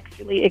 Mhm.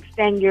 Actually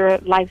extend your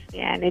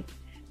lifespan. It's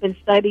been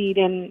studied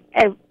in,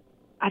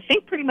 I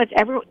think, pretty much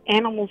every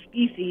animal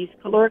species.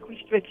 Caloric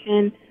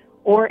restriction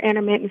or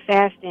intermittent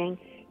fasting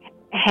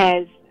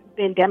has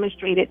been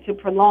demonstrated to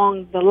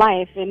prolong the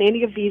life in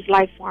any of these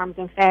life forms.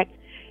 In fact,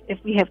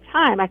 if we have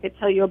time, I could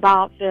tell you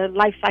about the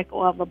life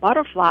cycle of a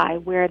butterfly,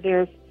 where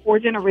there's 4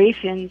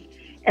 generations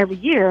every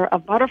year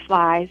of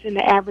butterflies, and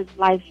the average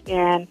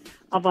lifespan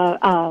of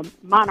a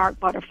monarch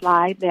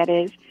butterfly, that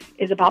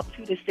is about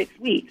 2 to 6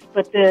 weeks.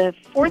 But the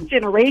 4th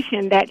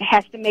generation that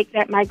has to make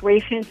that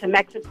migration to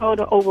Mexico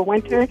to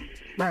overwinter,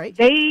 Right.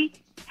 they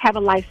have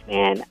a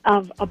lifespan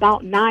of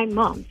about 9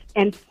 months.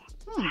 And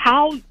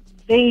how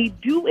they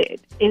do it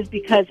is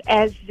because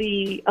as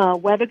the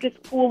weather gets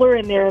cooler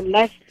and there are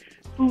less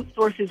food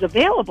sources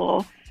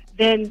available,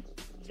 then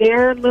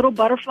their little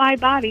butterfly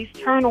bodies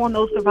turn on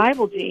those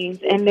survival genes,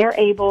 and they're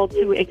able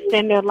to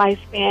extend their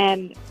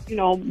lifespan,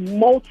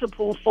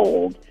 multiple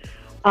fold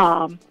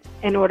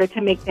in order to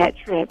make that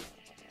trip.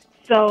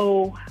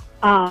 So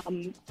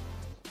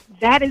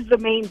that is the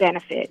main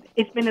benefit.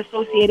 It's been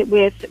associated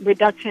with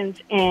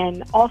reductions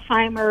in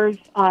Alzheimer's,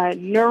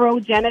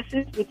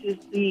 neurogenesis, which is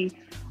the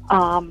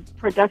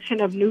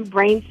production of new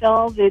brain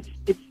cells. It's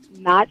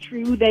not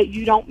true that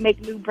you don't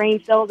make new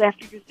brain cells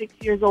after you're 6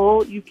 years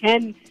old. You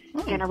can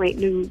generate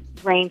new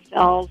brain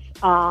cells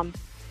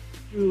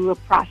through a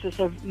process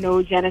of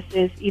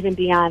neurogenesis, even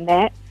beyond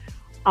that.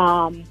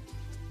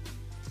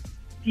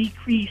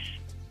 Decrease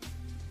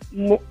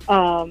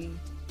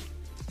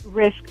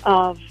risk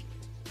of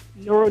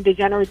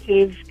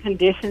neurodegenerative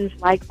conditions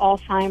like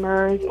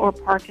Alzheimer's or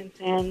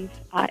Parkinson's,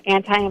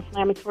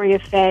 anti-inflammatory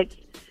effects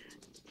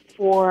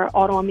for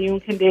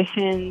autoimmune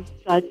conditions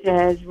such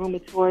as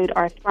rheumatoid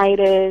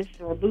arthritis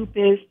or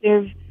lupus.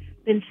 There's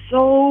been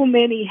so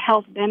many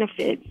health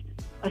benefits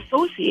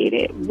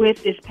associated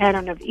with this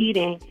pattern of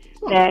eating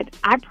that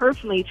I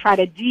personally try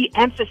to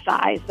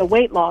de-emphasize the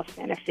weight loss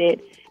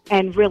benefit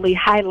and really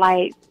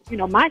highlight,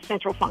 my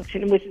central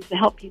function, which is to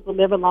help people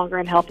live a longer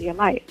and healthier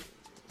life.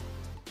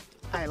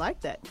 I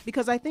like that,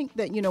 because I think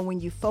that, when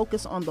you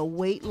focus on the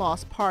weight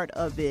loss part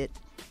of it,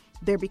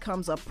 there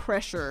becomes a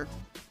pressure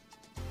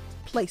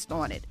placed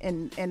on it.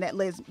 And that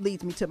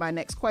leads me to my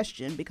next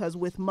question, because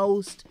with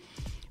most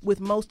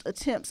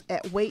attempts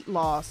at weight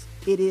loss,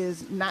 it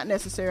is not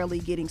necessarily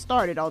getting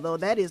started, although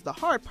that is the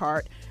hard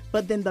part,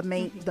 but then the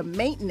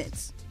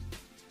maintenance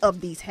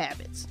of these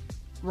habits,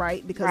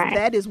 right? Because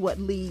that is what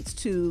leads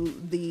to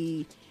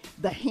the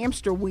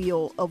hamster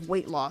wheel of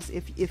weight loss,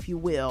 if you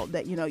will,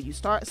 that, you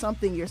start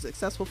something, you're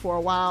successful for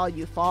a while,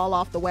 you fall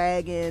off the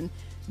wagon,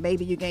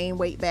 maybe you gain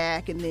weight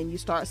back, and then you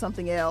start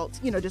something else,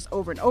 just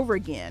over and over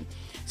again.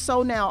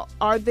 So now,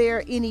 are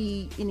there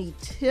any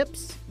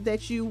tips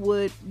that you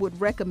would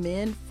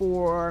recommend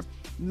for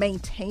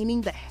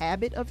maintaining the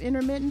habit of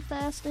intermittent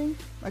fasting?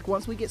 Like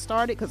once we get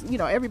started, because,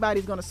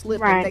 everybody's going to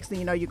slip, and next thing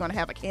you know, you're going to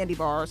have a candy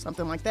bar or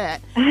something like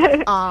that.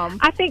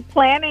 I think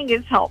planning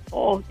is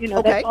helpful.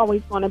 That's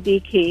always going to be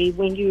key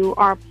when you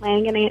are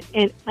planning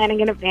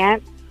in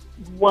advance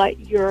what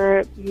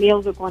your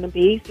meals are going to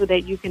be, so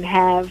that you can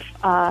have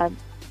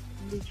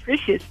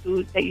nutritious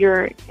foods that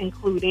you're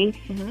including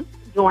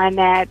during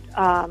that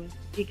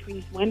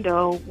decreased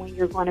window when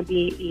you're going to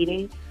be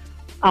eating.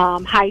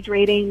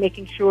 Hydrating,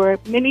 making sure,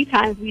 many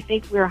times we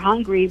think we're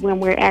hungry when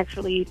we're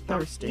actually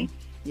thirsty.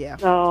 Yeah.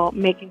 So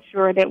making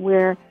sure that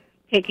we're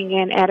taking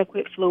in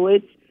adequate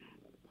fluids.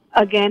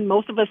 Again,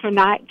 most of us are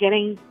not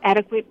getting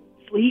adequate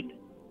sleep.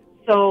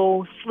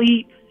 So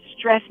sleep,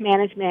 stress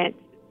management.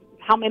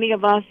 How many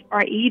of us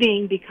are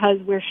eating because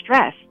we're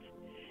stressed?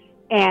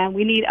 And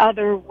we need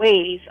other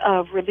ways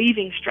of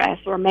relieving stress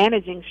or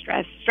managing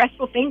stress.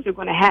 Stressful things are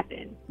going to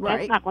happen. Right.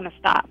 That's not going to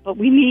stop. But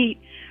we need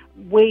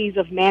ways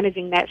of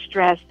managing that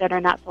stress that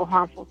are not so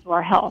harmful to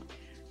our health.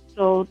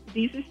 So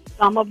these are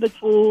some of the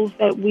tools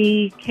that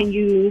we can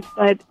use.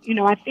 But,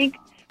 I think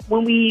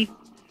when we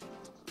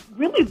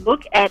really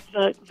look at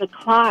the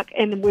clock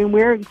and when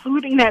we're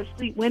including that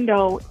sleep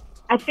window,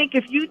 I think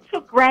if you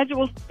took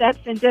gradual steps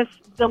and just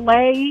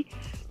delay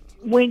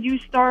when you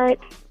start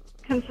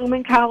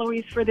consuming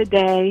calories for the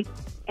day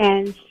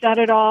and shut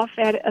it off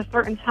at a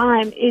certain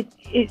time, it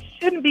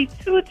shouldn't be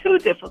too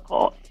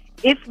difficult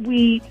if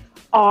we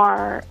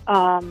are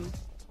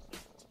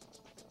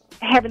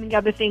having the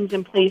other things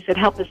in place that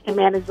help us to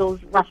manage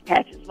those rough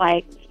patches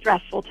like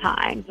stressful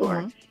times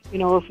or,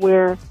 if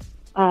we're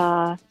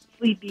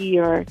sleepy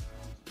or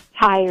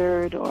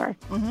tired or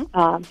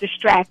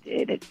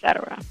distracted,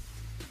 etc.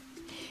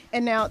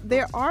 And now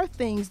there are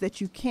things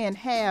that you can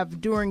have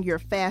during your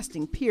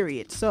fasting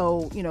period.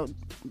 So,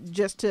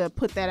 just to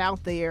put that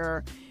out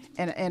there,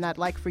 and I'd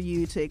like for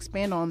you to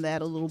expand on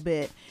that a little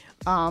bit,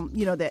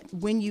 that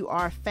when you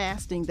are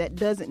fasting, that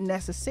doesn't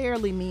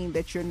necessarily mean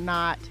that you're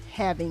not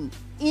having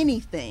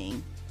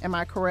anything. Am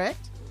I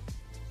correct?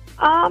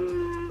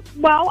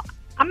 Well,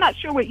 I'm not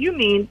sure what you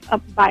mean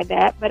by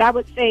that, but I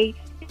would say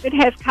if it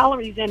has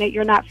calories in it,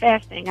 you're not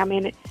fasting. I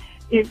mean,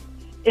 if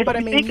you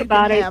think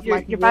about it, have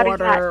your body's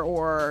water not,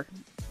 or,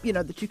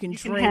 that you can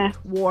drink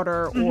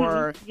water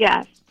or,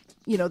 yes,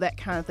 that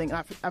kind of thing.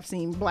 I've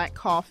seen black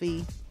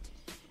coffee.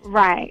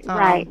 Right.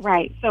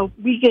 So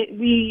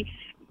we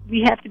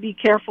have to be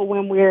careful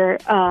when we're,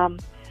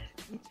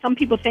 some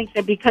people think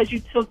that because you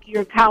took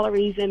your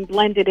calories and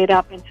blended it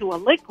up into a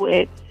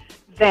liquid,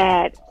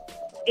 that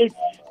it's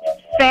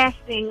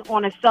fasting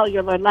on a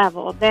cellular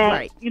level, that,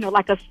 right.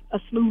 Like a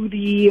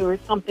smoothie or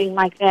something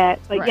like that.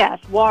 But right. Yes,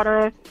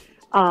 water,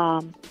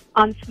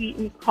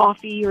 unsweetened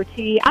coffee or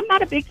tea. I'm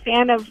not a big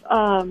fan of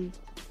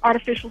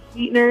artificial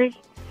sweeteners,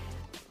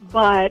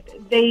 but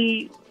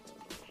they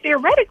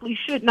theoretically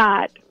should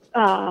not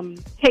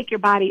take your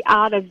body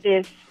out of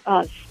this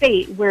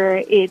state where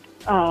it,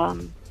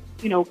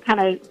 kind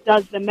of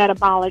does the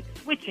metabolic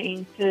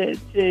switching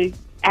to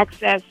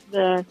access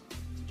the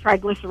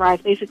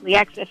triglycerides, basically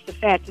access the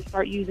fat to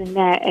start using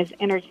that as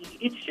energy.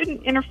 It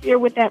shouldn't interfere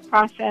with that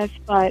process,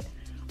 but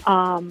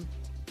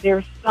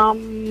there's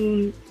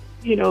some,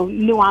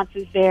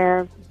 nuances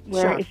there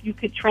where Sure. if you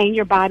could train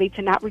your body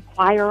to not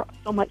require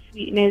so much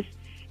sweetness,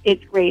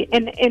 it's great.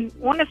 And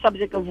on the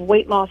subject of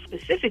weight loss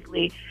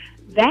specifically,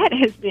 that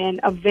has been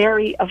a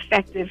very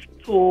effective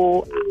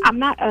tool. I'm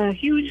not a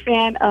huge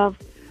fan of,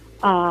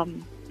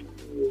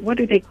 what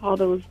do they call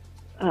those,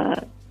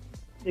 the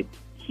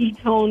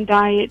ketone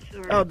diets?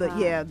 Or, the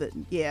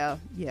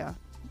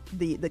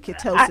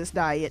ketosis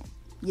diet.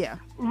 Yeah.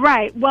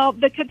 Right. Well,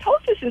 the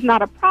ketosis is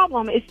not a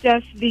problem. It's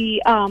just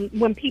the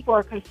when people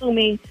are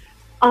consuming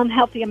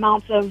unhealthy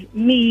amounts of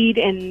meat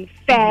and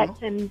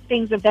fats and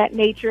things of that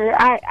nature.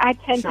 I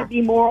tend Sure. to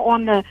be more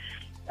on the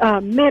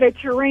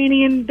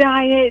Mediterranean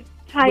diet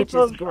type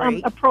of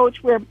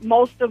approach, where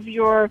most of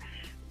your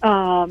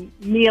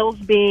meals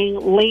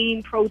being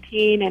lean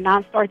protein and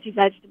non-starchy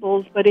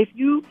vegetables. But if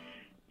you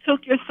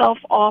took yourself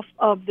off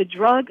of the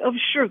drug of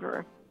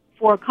sugar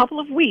for a couple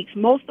of weeks,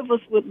 most of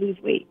us would lose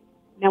weight.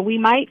 Now, we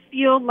might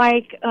feel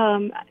like,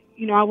 I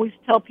always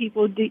tell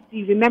people, do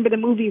you remember the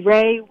movie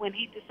Ray, when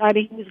he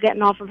decided he was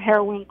getting off of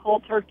heroin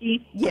cold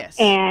turkey? Yes.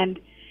 And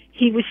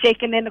he was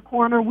shaking in the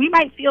corner? We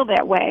might feel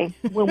that way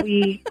when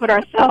we put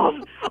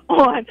ourselves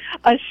on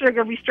a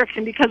sugar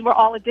restriction because we're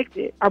all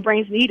addicted. Our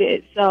brains need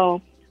it.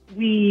 So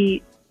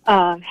we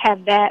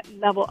have that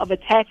level of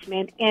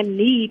attachment and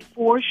need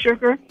for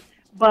sugar.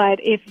 But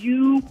if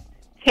you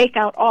take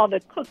out all the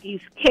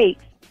cookies,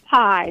 cakes,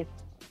 pie,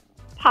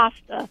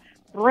 pasta,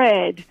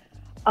 bread,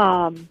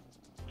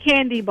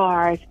 candy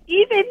bars,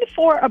 even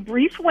for a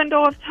brief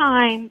window of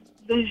time,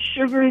 the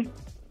sugar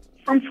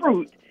from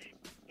fruit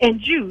and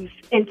juice,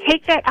 and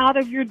take that out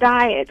of your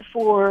diet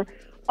for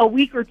a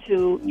week or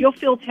two, you'll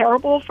feel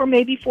terrible for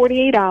maybe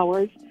 48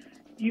 hours.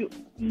 You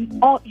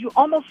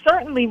almost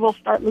certainly will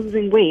start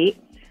losing weight.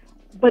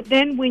 But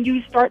then when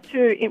you start to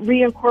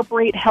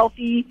reincorporate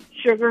healthy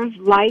sugars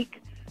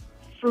like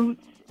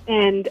fruits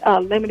and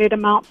limited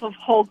amounts of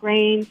whole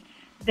grains,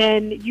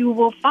 then you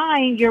will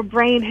find your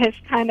brain has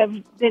kind of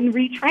been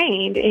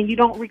retrained and you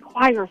don't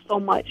require so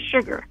much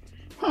sugar.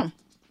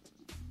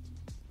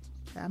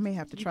 I may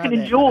have to try you that.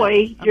 can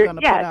enjoy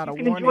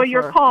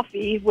your for...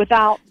 coffee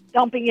without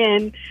dumping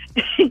in,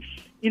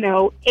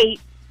 8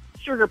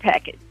 sugar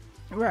packets.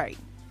 Right.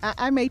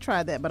 I may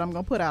try that, but I'm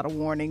going to put out a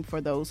warning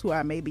for those who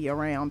I may be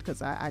around,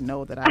 because I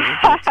know that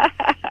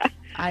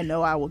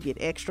I will get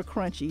extra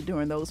crunchy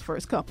during those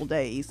first couple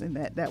days, and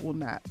that will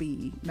not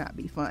be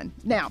fun.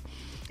 Now,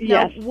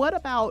 what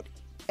about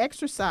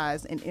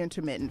exercise and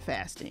intermittent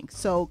fasting?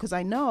 So, because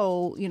I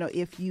know,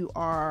 if you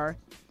are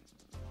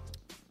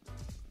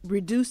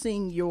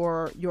reducing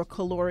your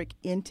caloric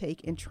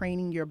intake and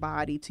training your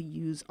body to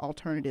use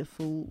alternative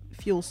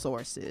fuel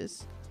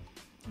sources,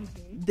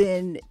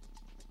 then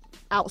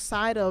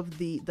outside of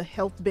the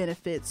health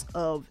benefits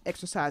of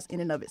exercise in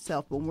and of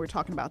itself, but when we're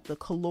talking about the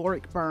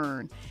caloric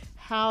burn,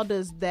 how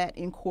does that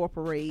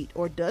incorporate,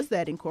 or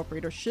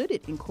should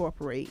it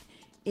incorporate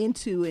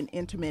into an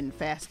intermittent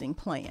fasting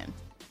plan?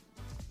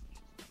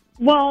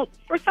 Well,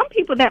 for some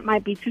people that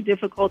might be too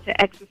difficult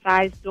to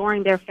exercise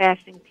during their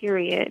fasting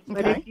period.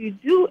 But Okay. if you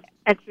do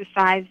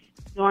exercise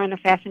during the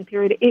fasting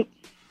period,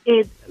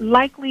 it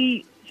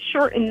likely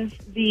shortens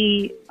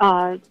the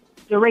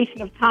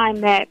duration of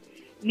time that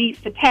needs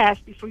to pass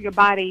before your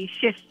body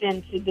shifts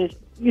into this,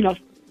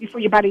 before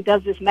your body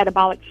does this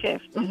metabolic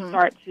shift to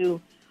start to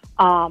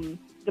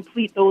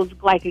deplete those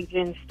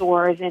glycogen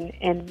stores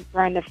and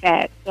burn the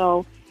fat.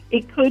 So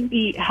it could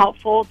be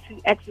helpful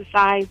to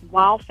exercise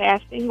while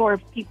fasting, or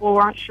if people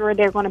aren't sure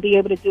they're going to be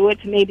able to do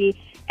it, to maybe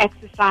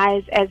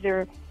exercise as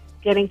they're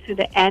getting to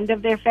the end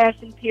of their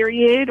fasting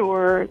period,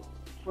 or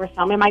for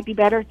some it might be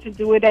better to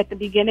do it at the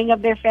beginning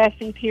of their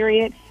fasting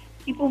period.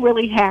 People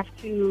really have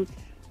to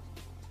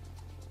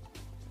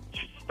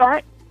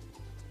start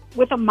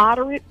with a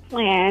moderate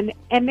plan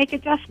and make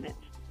adjustments.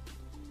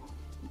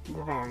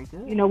 Very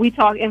good. We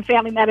talk in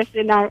family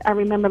medicine, I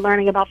remember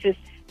learning about this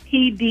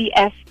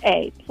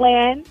PDSA,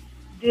 plan,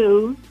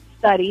 do,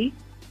 study,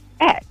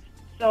 act.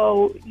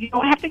 So you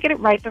don't have to get it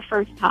right the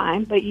first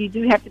time, but you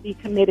do have to be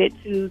committed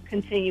to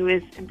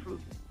continuous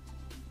improvement.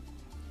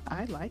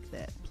 I like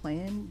that.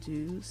 Plan,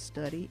 do,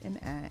 study,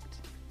 and act.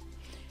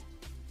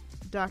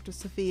 Dr.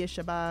 Safiya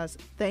Shabazz,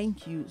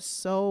 thank you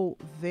so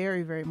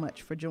very, very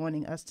much for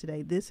joining us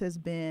today. This has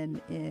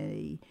been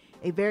a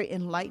very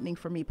enlightening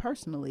for me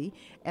personally,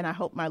 and I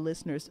hope my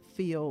listeners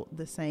feel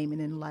the same, an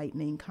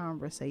enlightening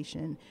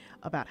conversation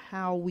about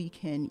how we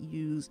can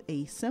use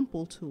a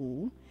simple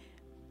tool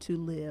to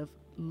live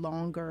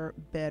longer,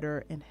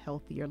 better, and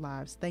healthier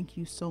lives. Thank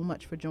you so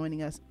much for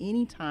joining us.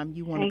 Anytime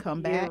you want to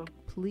come back,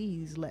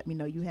 please let me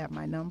know. You have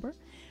my number.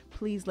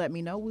 Please let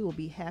me know. We will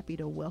be happy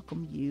to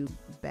welcome you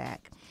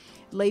back.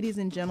 Ladies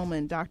and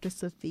gentlemen, Dr.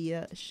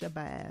 Safiya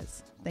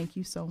Shabazz, thank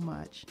you so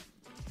much.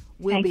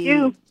 We'll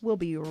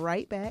be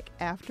right back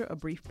after a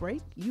brief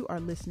break. You are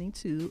listening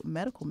to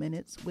Medical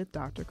Minutes with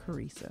Dr.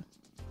 Carissa.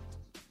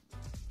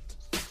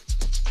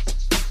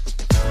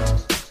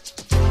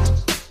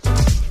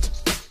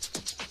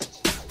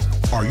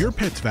 Are your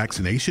pet's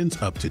vaccinations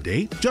up to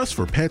date? Just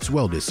for Pets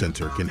Wellness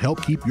Center can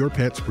help keep your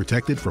pets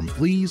protected from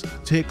fleas,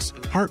 ticks,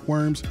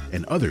 heartworms,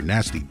 and other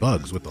nasty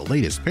bugs with the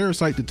latest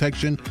parasite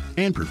detection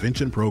and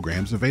prevention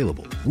programs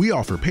available. We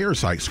offer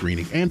parasite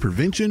screening and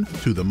prevention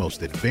to the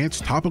most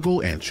advanced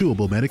topical and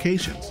chewable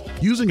medications.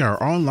 Using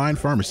our online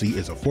pharmacy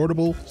is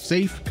affordable,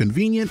 safe,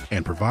 convenient,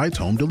 and provides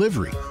home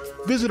delivery.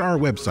 Visit our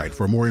website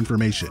for more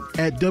information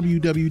at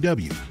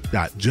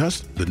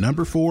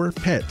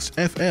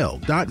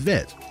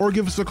www.just4petsfl.vet or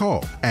give us a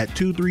call at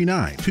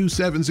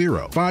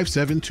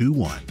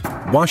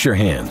 239-270-5721. Wash your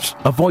hands,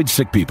 avoid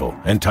sick people,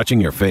 and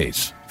touching your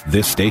face.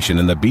 This station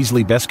and the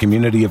Beasley Best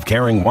community of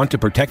caring want to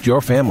protect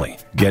your family.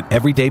 Get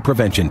everyday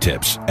prevention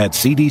tips at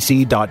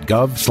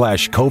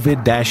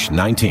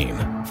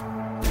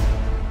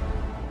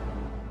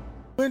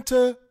cdc.gov/COVID-19. Went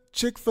to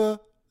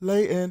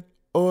Chick-fil-A and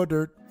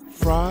ordered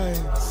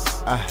fries.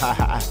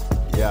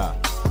 Yeah.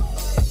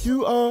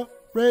 You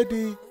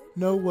already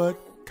know what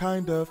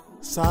kind of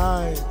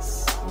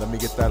size. Let me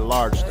get that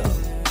large though.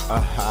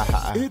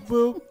 It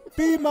will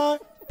be my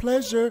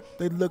pleasure.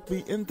 They look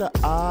me in the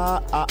eye.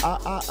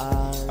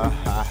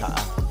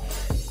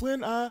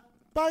 When I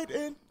bite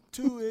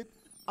into it,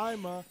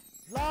 I'm a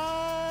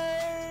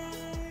lie.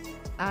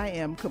 I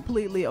am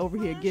completely over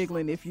here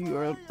giggling. If you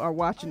are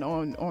watching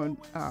on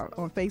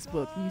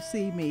Facebook, you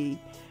see me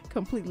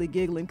completely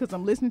giggling because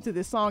I'm listening to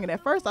this song, and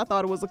at first I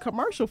thought it was a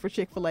commercial for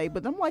Chick-fil-A,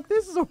 but I'm like,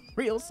 this is a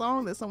real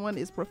song that someone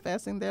is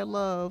professing their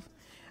love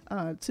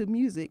to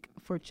music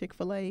for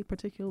Chick-fil-A,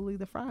 particularly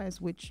the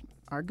fries, which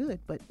are good.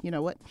 But you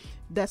know what?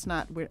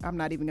 I'm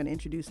not even going to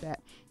introduce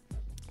that,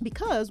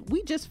 because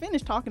we just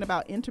finished talking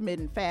about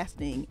intermittent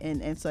fasting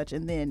and such,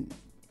 and then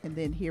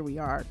here we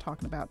are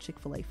talking about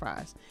Chick-fil-A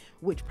fries,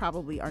 which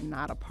probably are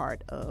not a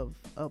part of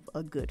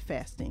a good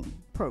fasting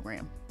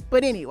program.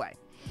 But anyway,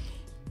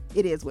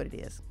 it is what it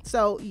is.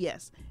 So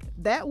yes,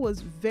 that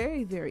was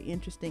very, very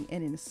interesting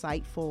and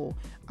insightful.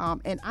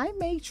 And I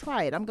may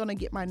try it. I'm going to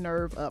get my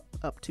nerve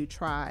up to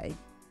try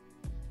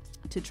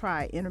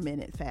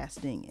intermittent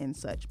fasting and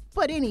such.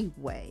 But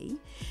anyway,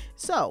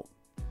 so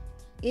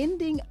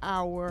ending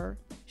our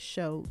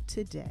show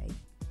today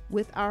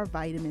with our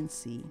vitamin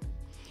C.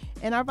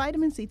 And our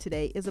vitamin C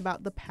today is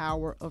about the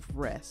power of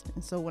rest.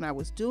 And so when I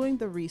was doing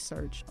the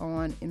research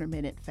on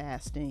intermittent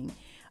fasting,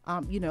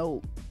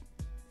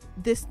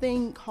 this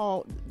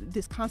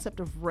concept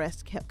of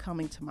rest kept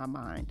coming to my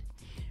mind,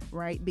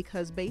 right?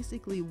 Because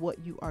basically what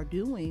you are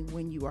doing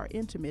when you are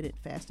intermittent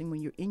fasting,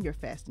 when you're in your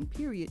fasting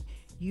period,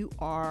 you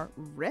are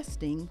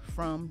resting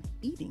from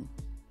eating,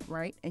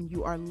 right? And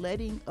you are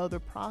letting other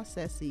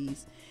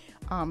processes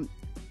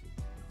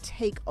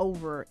take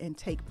over and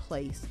take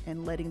place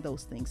and letting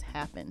those things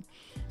happen.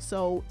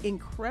 So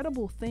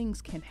incredible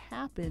things can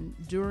happen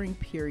during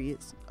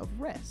periods of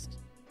rest.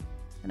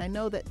 And I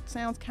know that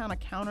sounds kind of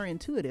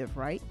counterintuitive,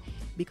 right?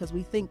 Because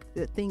we think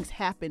that things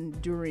happen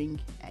during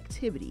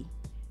activity,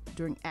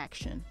 during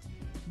action,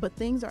 but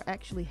things are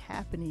actually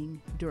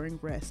happening during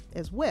rest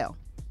as well.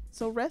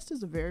 So rest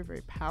is a very,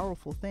 very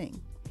powerful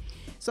thing.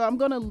 So I'm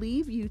going to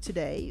leave you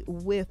today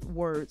with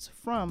words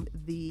from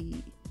the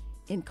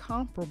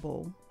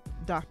incomparable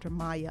Dr.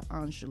 Maya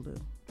Angelou.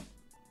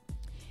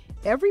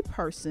 Every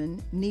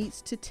person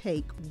needs to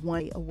take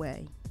one day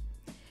away,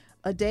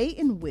 a day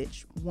in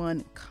which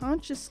one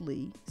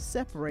consciously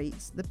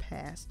separates the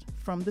past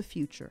from the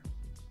future.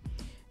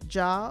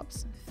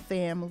 Jobs,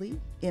 family,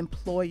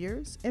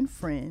 employers, and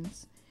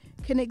friends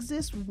can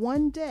exist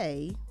one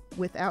day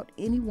without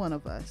any one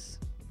of us.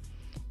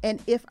 And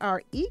if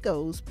our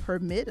egos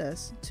permit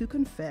us to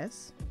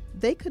confess,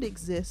 they could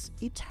exist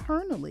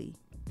eternally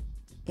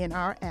in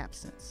our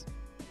absence.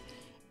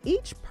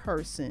 Each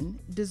person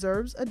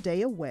deserves a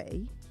day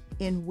away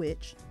in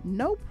which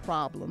no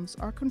problems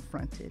are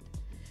confronted,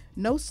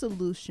 no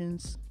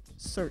solutions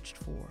searched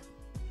for.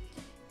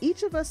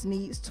 Each of us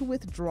needs to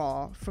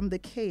withdraw from the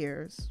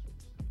cares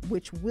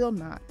which will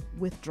not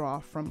withdraw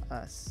from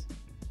us.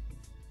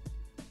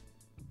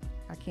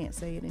 I can't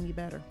say it any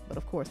better, but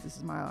of course, this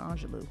is Maya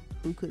Angelou.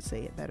 Who could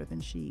say it better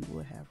than she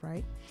would have,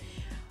 right?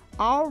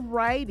 All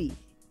righty.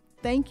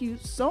 Thank you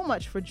so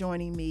much for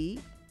joining me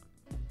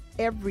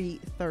every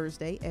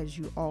Thursday, as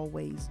you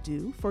always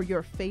do, for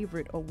your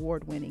favorite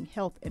award-winning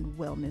health and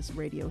wellness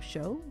radio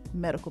show,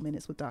 Medical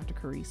Minutes with Dr.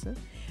 Carissa.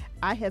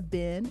 I have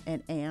been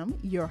and am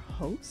your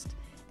host,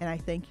 and I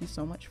thank you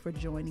so much for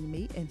joining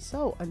me. And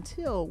so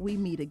until we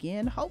meet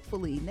again,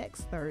 hopefully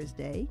next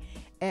Thursday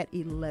at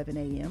 11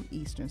 a.m.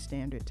 Eastern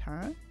Standard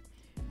Time,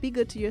 be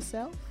good to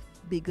yourself,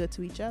 be good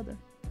to each other.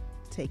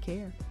 Take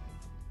care.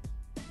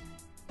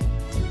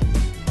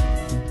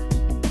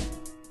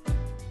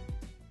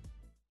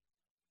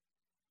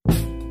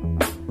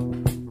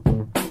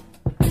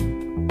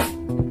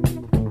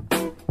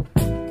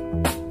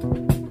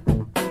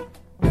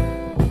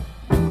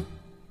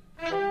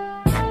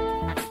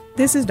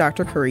 This is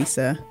Dr.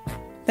 Carissa.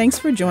 Thanks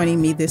for joining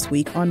me this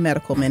week on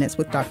Medical Minutes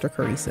with Dr.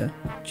 Carissa.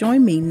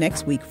 Join me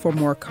next week for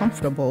more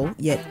comfortable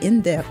yet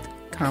in-depth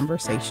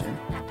conversation.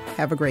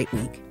 Have a great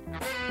week.